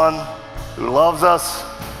 You're the one who loves us,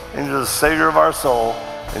 and you're the Savior of our soul.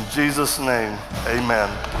 In Jesus' name,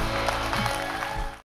 amen.